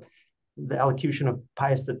that's where the elocution of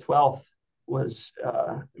Pius XII was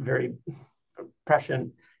very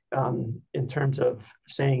prescient in terms of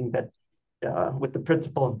saying that with the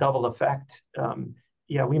principle of double effect,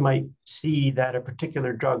 we might see that a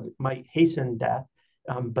particular drug might hasten death,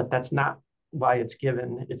 but that's not why it's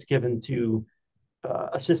given. It's given to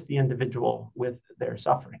assist the individual with their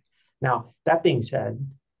suffering. Now, that being said,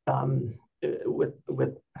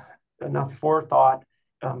 with enough forethought,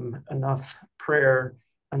 enough prayer,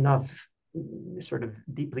 enough sort of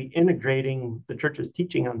deeply integrating the church's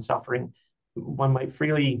teaching on suffering, one might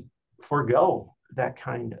freely forego that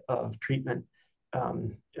kind of treatment.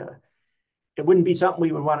 It wouldn't be something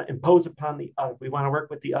we would want to impose upon the other. We want to work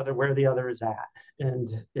with the other where the other is at.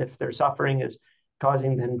 And if their suffering is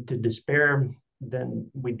causing them to despair,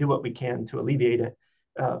 then we do what we can to alleviate it,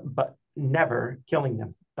 but never killing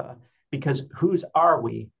them. Because whose are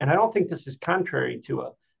we? And I don't think this is contrary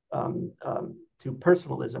to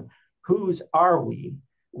personalism. Whose are we?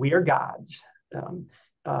 We are God's.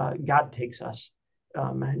 God takes us.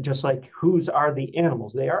 Just like whose are the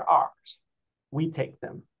animals? They are ours. We take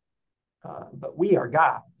them. But we are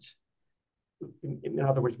God's. In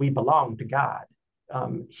other words, we belong to God.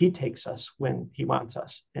 He takes us when he wants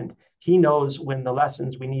us. And he knows when the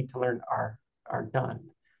lessons we need to learn are done.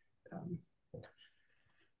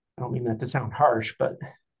 I don't mean that to sound harsh, but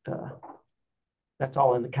that's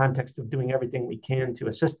all in the context of doing everything we can to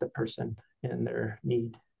assist the person in their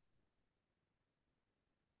need.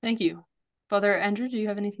 Thank you. Father Andrew, do you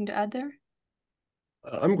have anything to add there?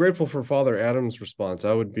 I'm grateful for Father Adam's response.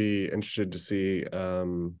 I would be interested to see,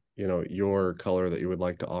 your color that you would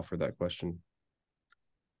like to offer that question.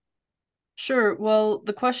 Sure. Well,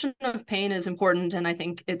 the question of pain is important, and I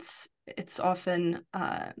think it's often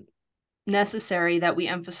necessary that we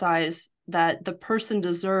emphasize that the person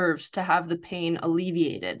deserves to have the pain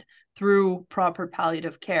alleviated through proper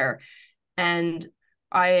palliative care. And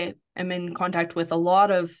I am in contact with a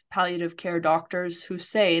lot of palliative care doctors who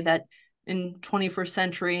say that in 21st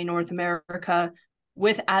century North America,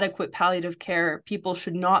 with adequate palliative care, people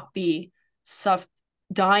should not be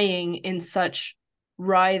dying in such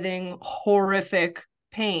writhing, horrific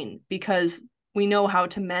pain, because we know how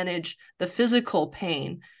to manage the physical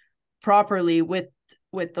pain properly with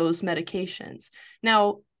those medications.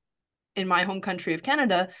 Now, in my home country of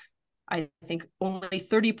Canada, I think only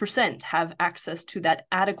 30% have access to that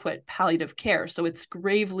adequate palliative care, so it's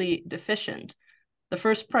gravely deficient. The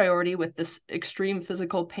first priority with this extreme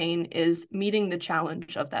physical pain is meeting the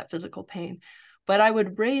challenge of that physical pain. But I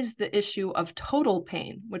would raise the issue of total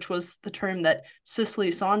pain, which was the term that Cicely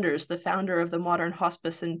Saunders, the founder of the modern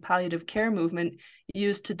hospice and palliative care movement,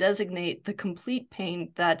 used to designate the complete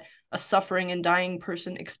pain that a suffering and dying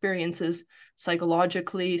person experiences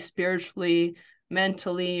psychologically, spiritually,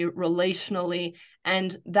 mentally, relationally.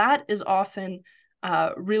 And that is often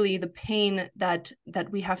really the pain that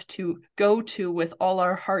we have to go to with all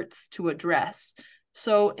our hearts to address.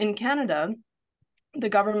 So in Canada, the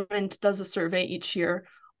government does a survey each year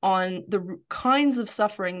on the kinds of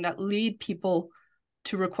suffering that lead people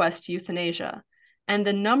to request euthanasia. And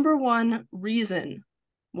the number one reason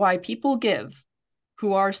why people give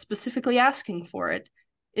who are specifically asking for it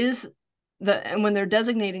is and when they're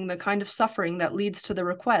designating the kind of suffering that leads to the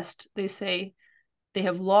request, they say they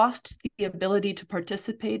have lost the ability to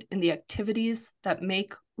participate in the activities that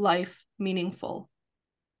make life meaningful.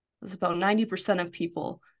 It's about 90% of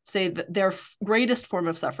people say that their greatest form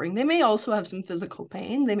of suffering, they may also have some physical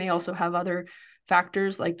pain, they may also have other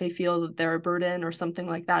factors like they feel that they're a burden or something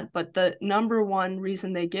like that, but the number one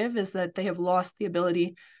reason they give is that they have lost the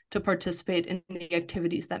ability to participate in the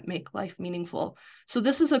activities that make life meaningful. So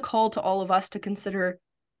this is a call to all of us to consider,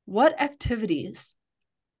 what activities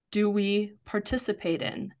do we participate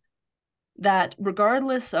in that,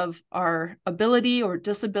 regardless of our ability or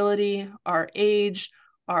disability, our age,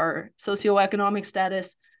 our socioeconomic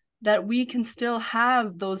status, that we can still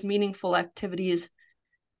have those meaningful activities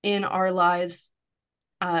in our lives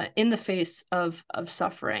in the face of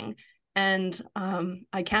suffering. And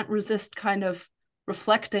I can't resist kind of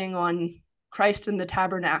reflecting on Christ in the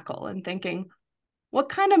tabernacle and thinking, what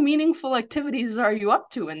kind of meaningful activities are you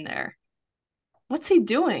up to in there? What's he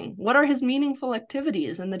doing? What are his meaningful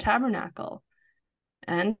activities in the tabernacle?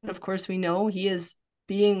 And of course, we know he is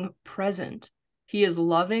being present. He is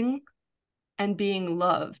loving and being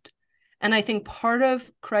loved. And I think part of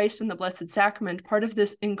Christ in the Blessed Sacrament, part of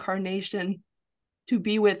this incarnation to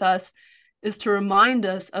be with us, is to remind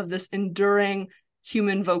us of this enduring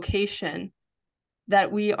human vocation,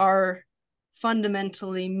 that we are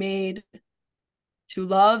fundamentally made to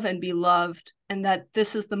love and be loved, and that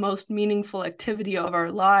this is the most meaningful activity of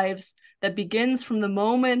our lives that begins from the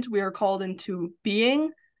moment we are called into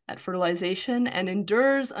being at fertilization and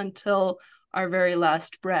endures until our very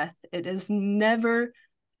last breath. It is never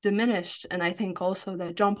diminished. And I think also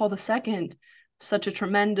that John Paul II, such a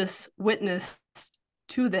tremendous witness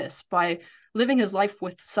to this by living his life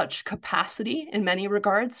with such capacity in many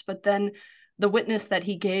regards, but then the witness that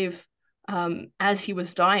he gave as he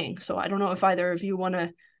was dying. So I don't know if either of you want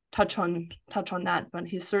to touch on that, but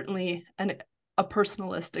he's certainly a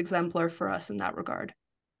personalist exemplar for us in that regard.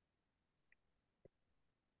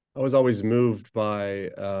 I was always moved by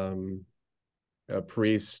a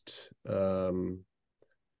priest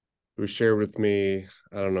who shared with me,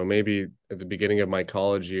 I don't know, maybe at the beginning of my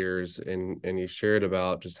college years, and he shared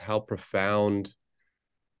about just how profound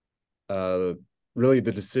really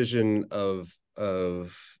the decision of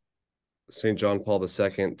St. John Paul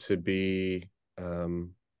II to be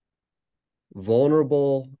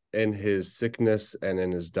vulnerable in his sickness and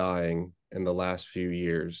in his dying in the last few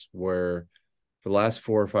years, where for the last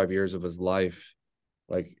 4 or 5 years of his life,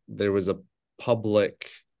 like there was a public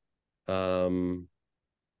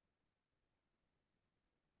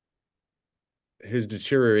his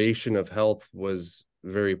deterioration of health was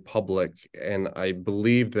very public, and I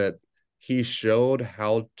believe that he showed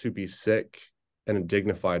how to be sick in a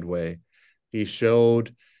dignified way. He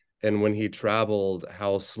showed, and when he traveled,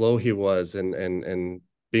 how slow he was, and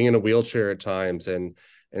being in a wheelchair at times, and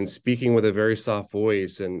speaking with a very soft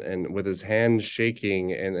voice, and with his hands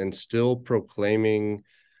shaking, and still proclaiming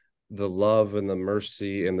the love and the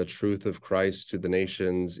mercy and the truth of Christ to the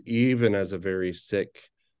nations, even as a very sick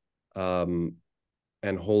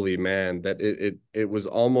and holy man. That it was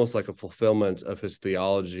almost like a fulfillment of his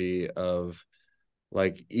theology of,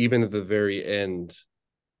 like, even at the very end,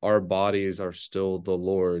 our bodies are still the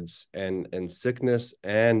Lord's, and in sickness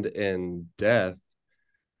and in death,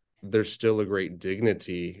 there's still a great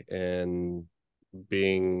dignity in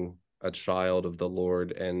being a child of the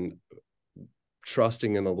Lord and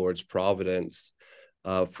trusting in the Lord's providence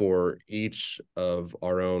for each of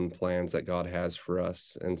our own plans that God has for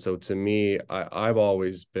us. And so to me, I've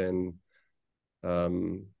always been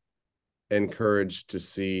encouraged to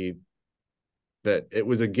see that it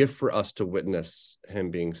was a gift for us to witness him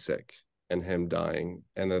being sick and him dying,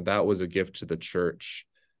 and that was a gift to the church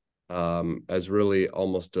as really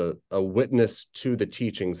almost a witness to the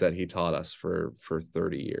teachings that he taught us for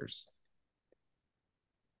 30 years.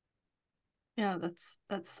 Yeah, that's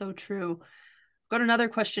so true. Got another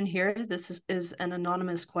question here. This is an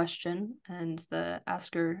anonymous question, and the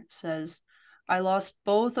asker says, I lost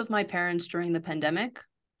both of my parents during the pandemic.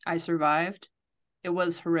 I survived. It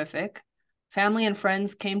was horrific. Family and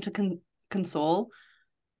friends came to console,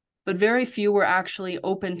 but very few were actually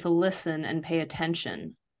open to listen and pay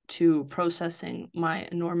attention to processing my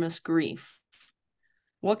enormous grief.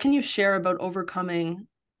 What can you share about overcoming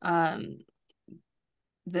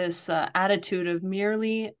this attitude of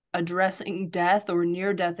merely addressing death or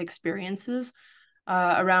near-death experiences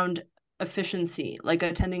around efficiency, like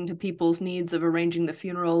attending to people's needs of arranging the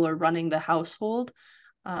funeral or running the household,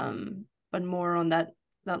 but more on that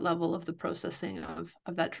level of the processing of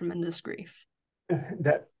that tremendous grief?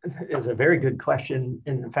 That is a very good question.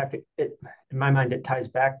 And in fact, in my mind, it ties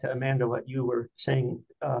back to, Amanda, what you were saying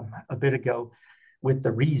a bit ago with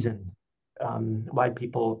the reason why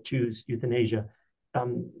people choose euthanasia.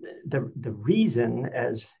 The reason,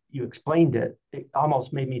 as you explained it, it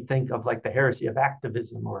almost made me think of like the heresy of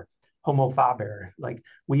activism or homo faber, like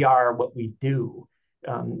we are what we do.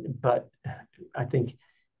 But I think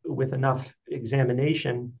with enough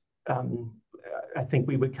examination, I think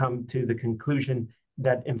we would come to the conclusion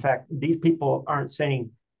that, in fact, these people aren't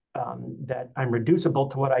saying that I'm reducible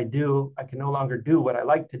to what I do. I can no longer do what I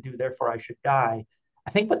like to do, therefore I should die.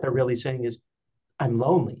 I think what they're really saying is, I'm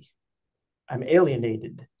lonely, I'm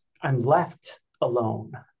alienated, I'm left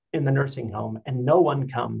alone in the nursing home, and no one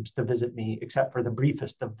comes to visit me except for the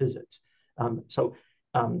briefest of visits. So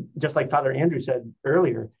just like Father Andrew said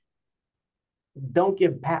earlier, don't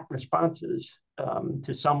give pat responses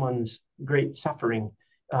to someone's great suffering.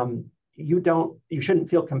 You shouldn't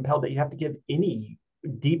feel compelled that you have to give any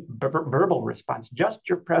deep verbal response. Just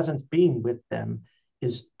your presence being with them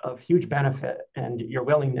is of huge benefit, and your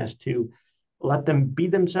willingness to let them be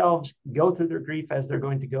themselves, go through their grief as they're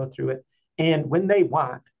going to go through it. And when they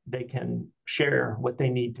want, they can share what they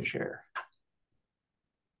need to share.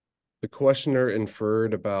 The questioner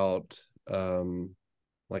inferred about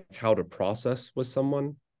like how to process with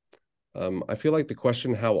someone. I feel like the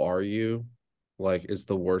question, how are you, like is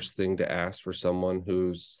the worst thing to ask for someone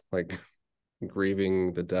who's like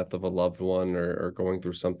grieving the death of a loved one or going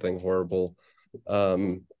through something horrible.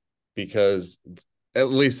 Because at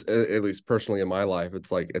least personally in my life,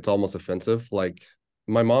 it's like, it's almost offensive. Like,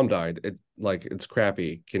 my mom died. It's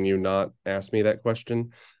crappy. Can you not ask me that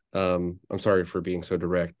question? I'm sorry for being so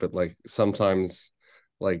direct, but like sometimes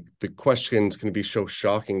like the questions can be so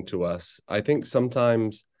shocking to us. I think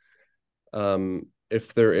sometimes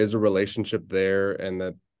if there is a relationship there and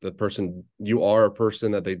that the person, you are a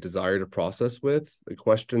person that they desire to process with, the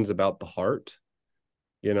questions about the heart,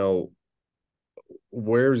 you know,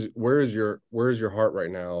 where's your heart right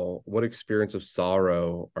now? What experience of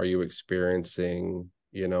sorrow are you experiencing?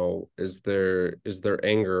 You know, is there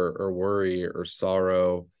anger or worry or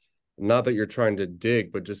sorrow? Not that you're trying to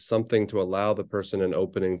dig, but just something to allow the person an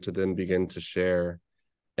opening to then begin to share.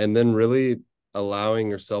 And then really allowing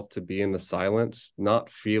yourself to be in the silence, not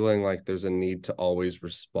feeling like there's a need to always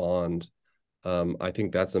respond. I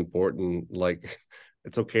think that's important. Like,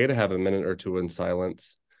 it's okay to have a minute or two in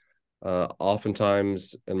silence.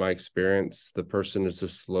 Oftentimes, in my experience, the person is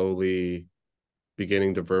just slowly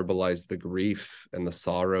beginning to verbalize the grief and the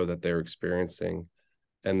sorrow that they're experiencing,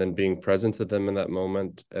 and then being present to them in that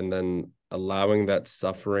moment, and then allowing that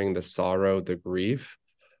suffering, the sorrow, the grief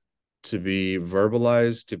to be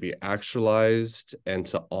verbalized, to be actualized, and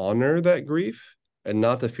to honor that grief, and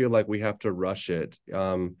not to feel like we have to rush it.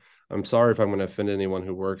 I'm sorry if I'm going to offend anyone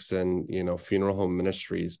who works in, funeral home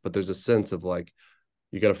ministries, but there's a sense of like,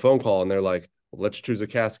 you get a phone call and they're like, well, let's choose a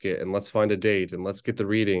casket and let's find a date and let's get the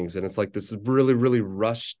readings. And it's like this really, really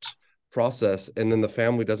rushed process. And then the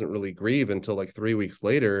family doesn't really grieve until like 3 weeks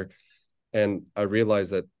later. And I realize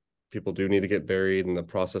that people do need to get buried and the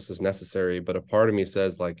process is necessary. But a part of me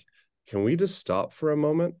says, like, can we just stop for a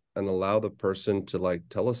moment and allow the person to like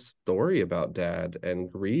tell a story about dad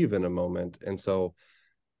and grieve in a moment? And so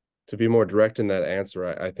to be more direct in that answer,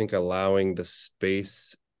 I think allowing the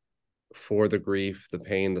space for the grief, the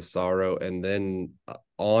pain, the sorrow, and then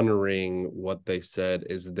honoring what they said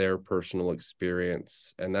is their personal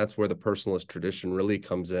experience. And that's where the personalist tradition really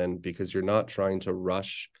comes in, because you're not trying to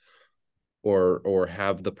rush or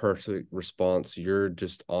have the perfect response. You're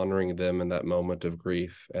just honoring them in that moment of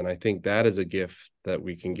grief. And I think that is a gift that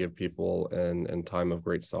we can give people in time of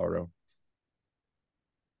great sorrow.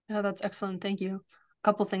 Yeah, that's excellent. Thank you. A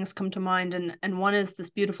couple things come to mind, and one is this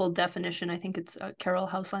beautiful definition. I think it's Carol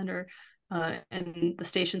Hauslander in The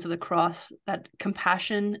Stations of the Cross, that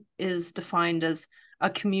compassion is defined as a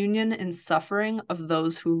communion in suffering of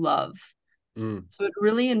those who love. So it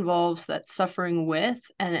really involves that suffering with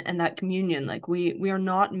and that communion. Like we are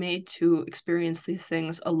not made to experience these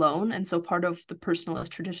things alone. And so part of the personalist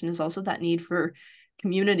tradition is also that need for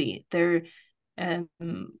community.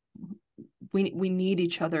 We need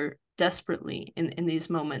each other desperately in these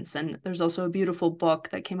moments. And there's also a beautiful book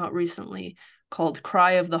that came out recently called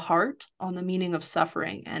Cry of the Heart, on the meaning of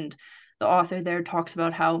suffering. And the author there talks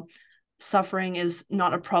about how suffering is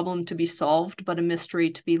not a problem to be solved, but a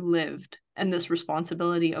mystery to be lived, and this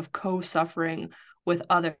responsibility of co-suffering with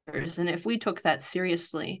others. And if we took that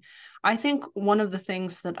seriously, I think one of the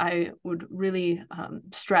things that I would really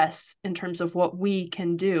stress in terms of what we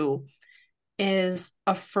can do is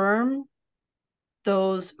affirm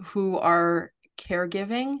those who are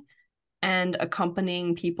caregiving and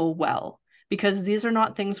accompanying people well, because these are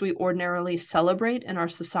not things we ordinarily celebrate in our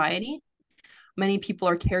society. Many people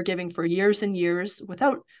are caregiving for years and years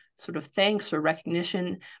without sort of thanks or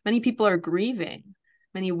recognition. Many people are grieving,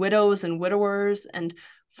 many widows and widowers, and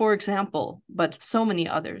for example, but so many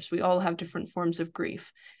others. We all have different forms of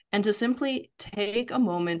grief. And to simply take a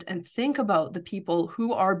moment and think about the people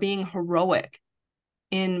who are being heroic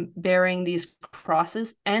in bearing these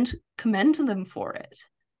crosses and commend them for it,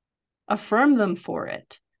 affirm them for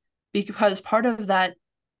it, because part of that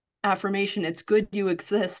affirmation, it's good you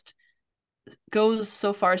exist, goes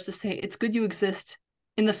so far as to say it's good you exist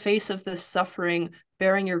in the face of this suffering,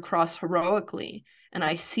 bearing your cross heroically. And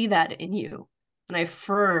I see that in you. And I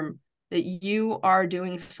affirm that you are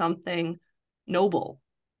doing something noble.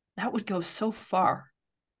 That would go so far.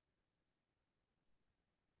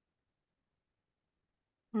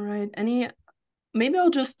 All right. Maybe I'll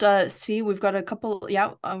just see, we've got a couple,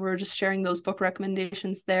 we're just sharing those book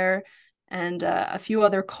recommendations there, and a few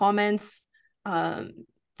other comments.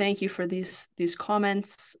 Thank you for these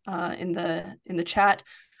comments in the chat.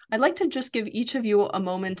 I'd like to just give each of you a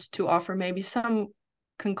moment to offer maybe some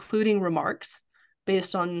concluding remarks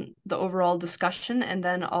based on the overall discussion, and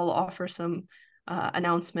then I'll offer some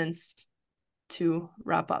announcements to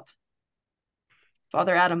wrap up.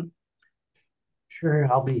 Father Adam.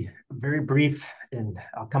 Sure, I'll be very brief, and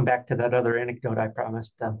I'll come back to that other anecdote I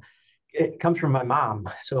promised. It comes from my mom.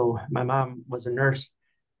 So my mom was a nurse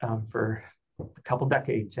for a couple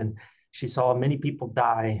decades, and she saw many people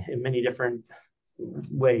die in many different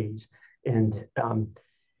ways. And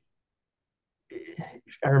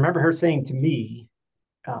I remember her saying to me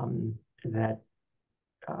that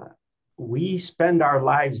we spend our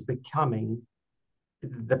lives becoming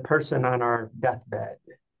the person on our deathbed.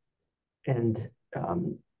 And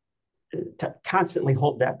to constantly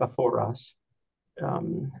hold that before us,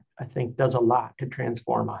 I think does a lot to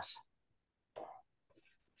transform us.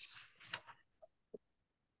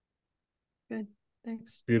 Good,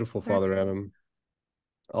 thanks. Beautiful, Father Adam.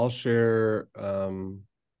 I'll share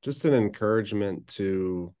just an encouragement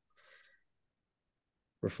to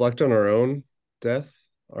reflect on our own death,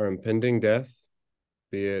 our impending death,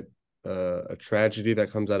 be it a tragedy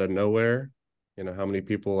that comes out of nowhere. You know, how many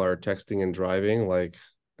people are texting and driving? Like,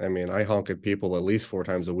 I mean, I honk at people at least 4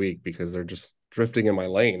 times a week because they're just drifting in my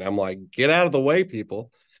lane. I'm like, get out of the way,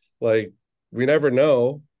 people. Like, we never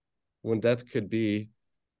know when death could be.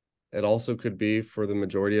 It also could be for the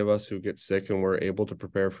majority of us who get sick and we're able to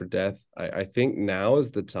prepare for death. I think now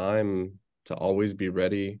is the time to always be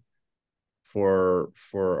ready for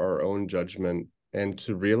our own judgment, and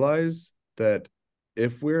to realize that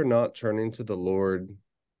if we're not turning to the Lord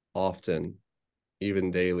often,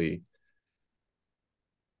 even daily,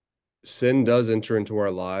 sin does enter into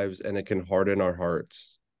our lives and it can harden our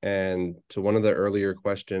hearts. And to one of the earlier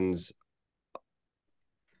questions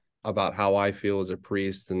about how I feel as a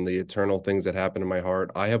priest and the eternal things that happen in my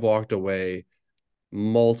heart, I have walked away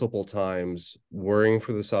multiple times worrying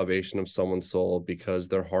for the salvation of someone's soul because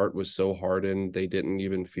their heart was so hardened they didn't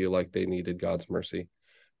even feel like they needed God's mercy.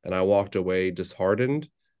 And I walked away disheartened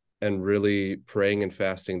and really praying and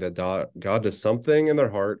fasting that God does something in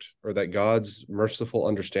their heart, or that God's merciful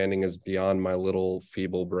understanding is beyond my little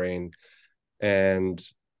feeble brain. And,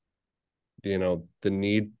 you know, the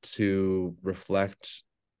need to reflect,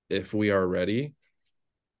 if we are ready,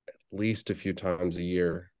 at least a few times a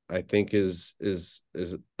year, I think is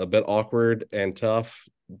a bit awkward and tough,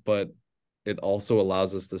 but it also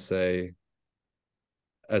allows us to say,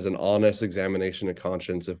 as an honest examination of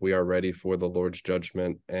conscience, if we are ready for the Lord's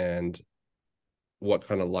judgment and what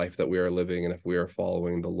kind of life that we are living, and if we are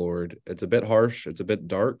following the Lord. It's a bit harsh, it's a bit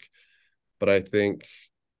dark, but I think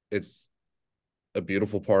it's a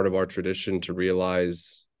beautiful part of our tradition to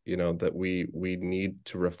realize, you know, that we need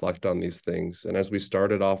to reflect on these things. And as we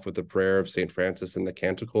started off with the prayer of St. Francis in the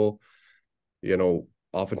Canticle, you know,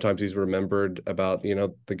 oftentimes he's remembered about, you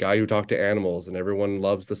know, the guy who talked to animals, and everyone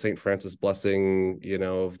loves the St. Francis blessing, you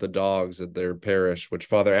know, of the dogs at their parish, which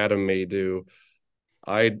Father Adam may do.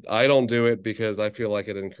 I don't do it because I feel like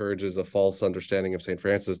it encourages a false understanding of St.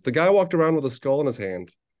 Francis. The guy walked around with a skull in his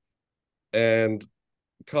hand and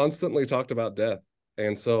constantly talked about death.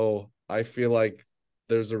 And so I feel like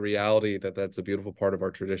there's a reality that that's a beautiful part of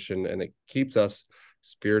our tradition, and it keeps us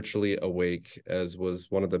spiritually awake, as was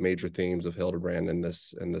one of the major themes of Hildebrand in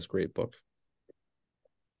this great book.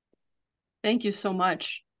 Thank you so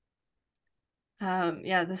much.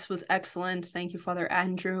 Yeah, this was excellent. Thank you, Father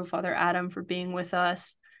Andrew, Father Adam, for being with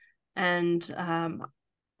us. And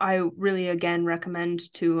I really, again,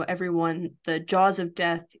 recommend to everyone the Jaws of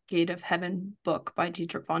Death, Gate of Heaven book by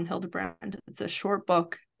Dietrich von Hildebrand. It's a short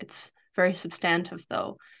book. It's very substantive,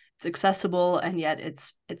 though. It's accessible, and yet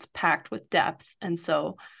it's packed with depth. And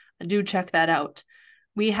so do check that out.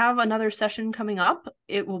 We have another session coming up.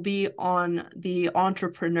 It will be on the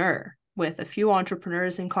entrepreneur, with a few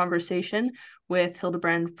entrepreneurs in conversation with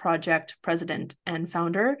Hildebrand Project President and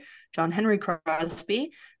founder, John Henry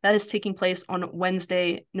Crosby. That is taking place on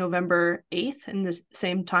Wednesday, November 8th in the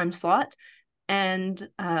same time slot. And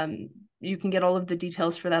you can get all of the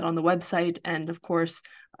details for that on the website and, of course,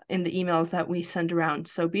 in the emails that we send around.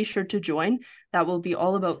 So be sure to join. That will be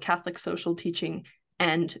all about Catholic social teaching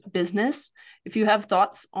and business. If you have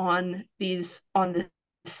thoughts on this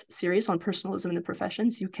series on personalism in the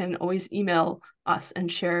professions, you can always email us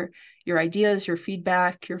and share your ideas, your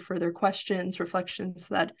feedback, your further questions, reflections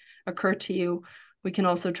that occur to you. We can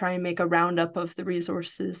also try and make a roundup of the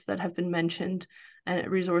resources that have been mentioned and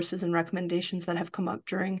resources and recommendations that have come up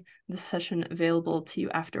during the session available to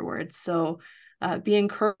you afterwards. So be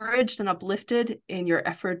encouraged and uplifted in your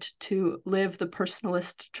effort to live the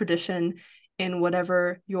personalist tradition in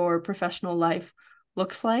whatever your professional life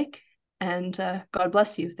looks like. And God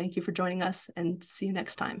bless you. Thank you for joining us, and see you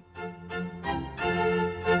next time.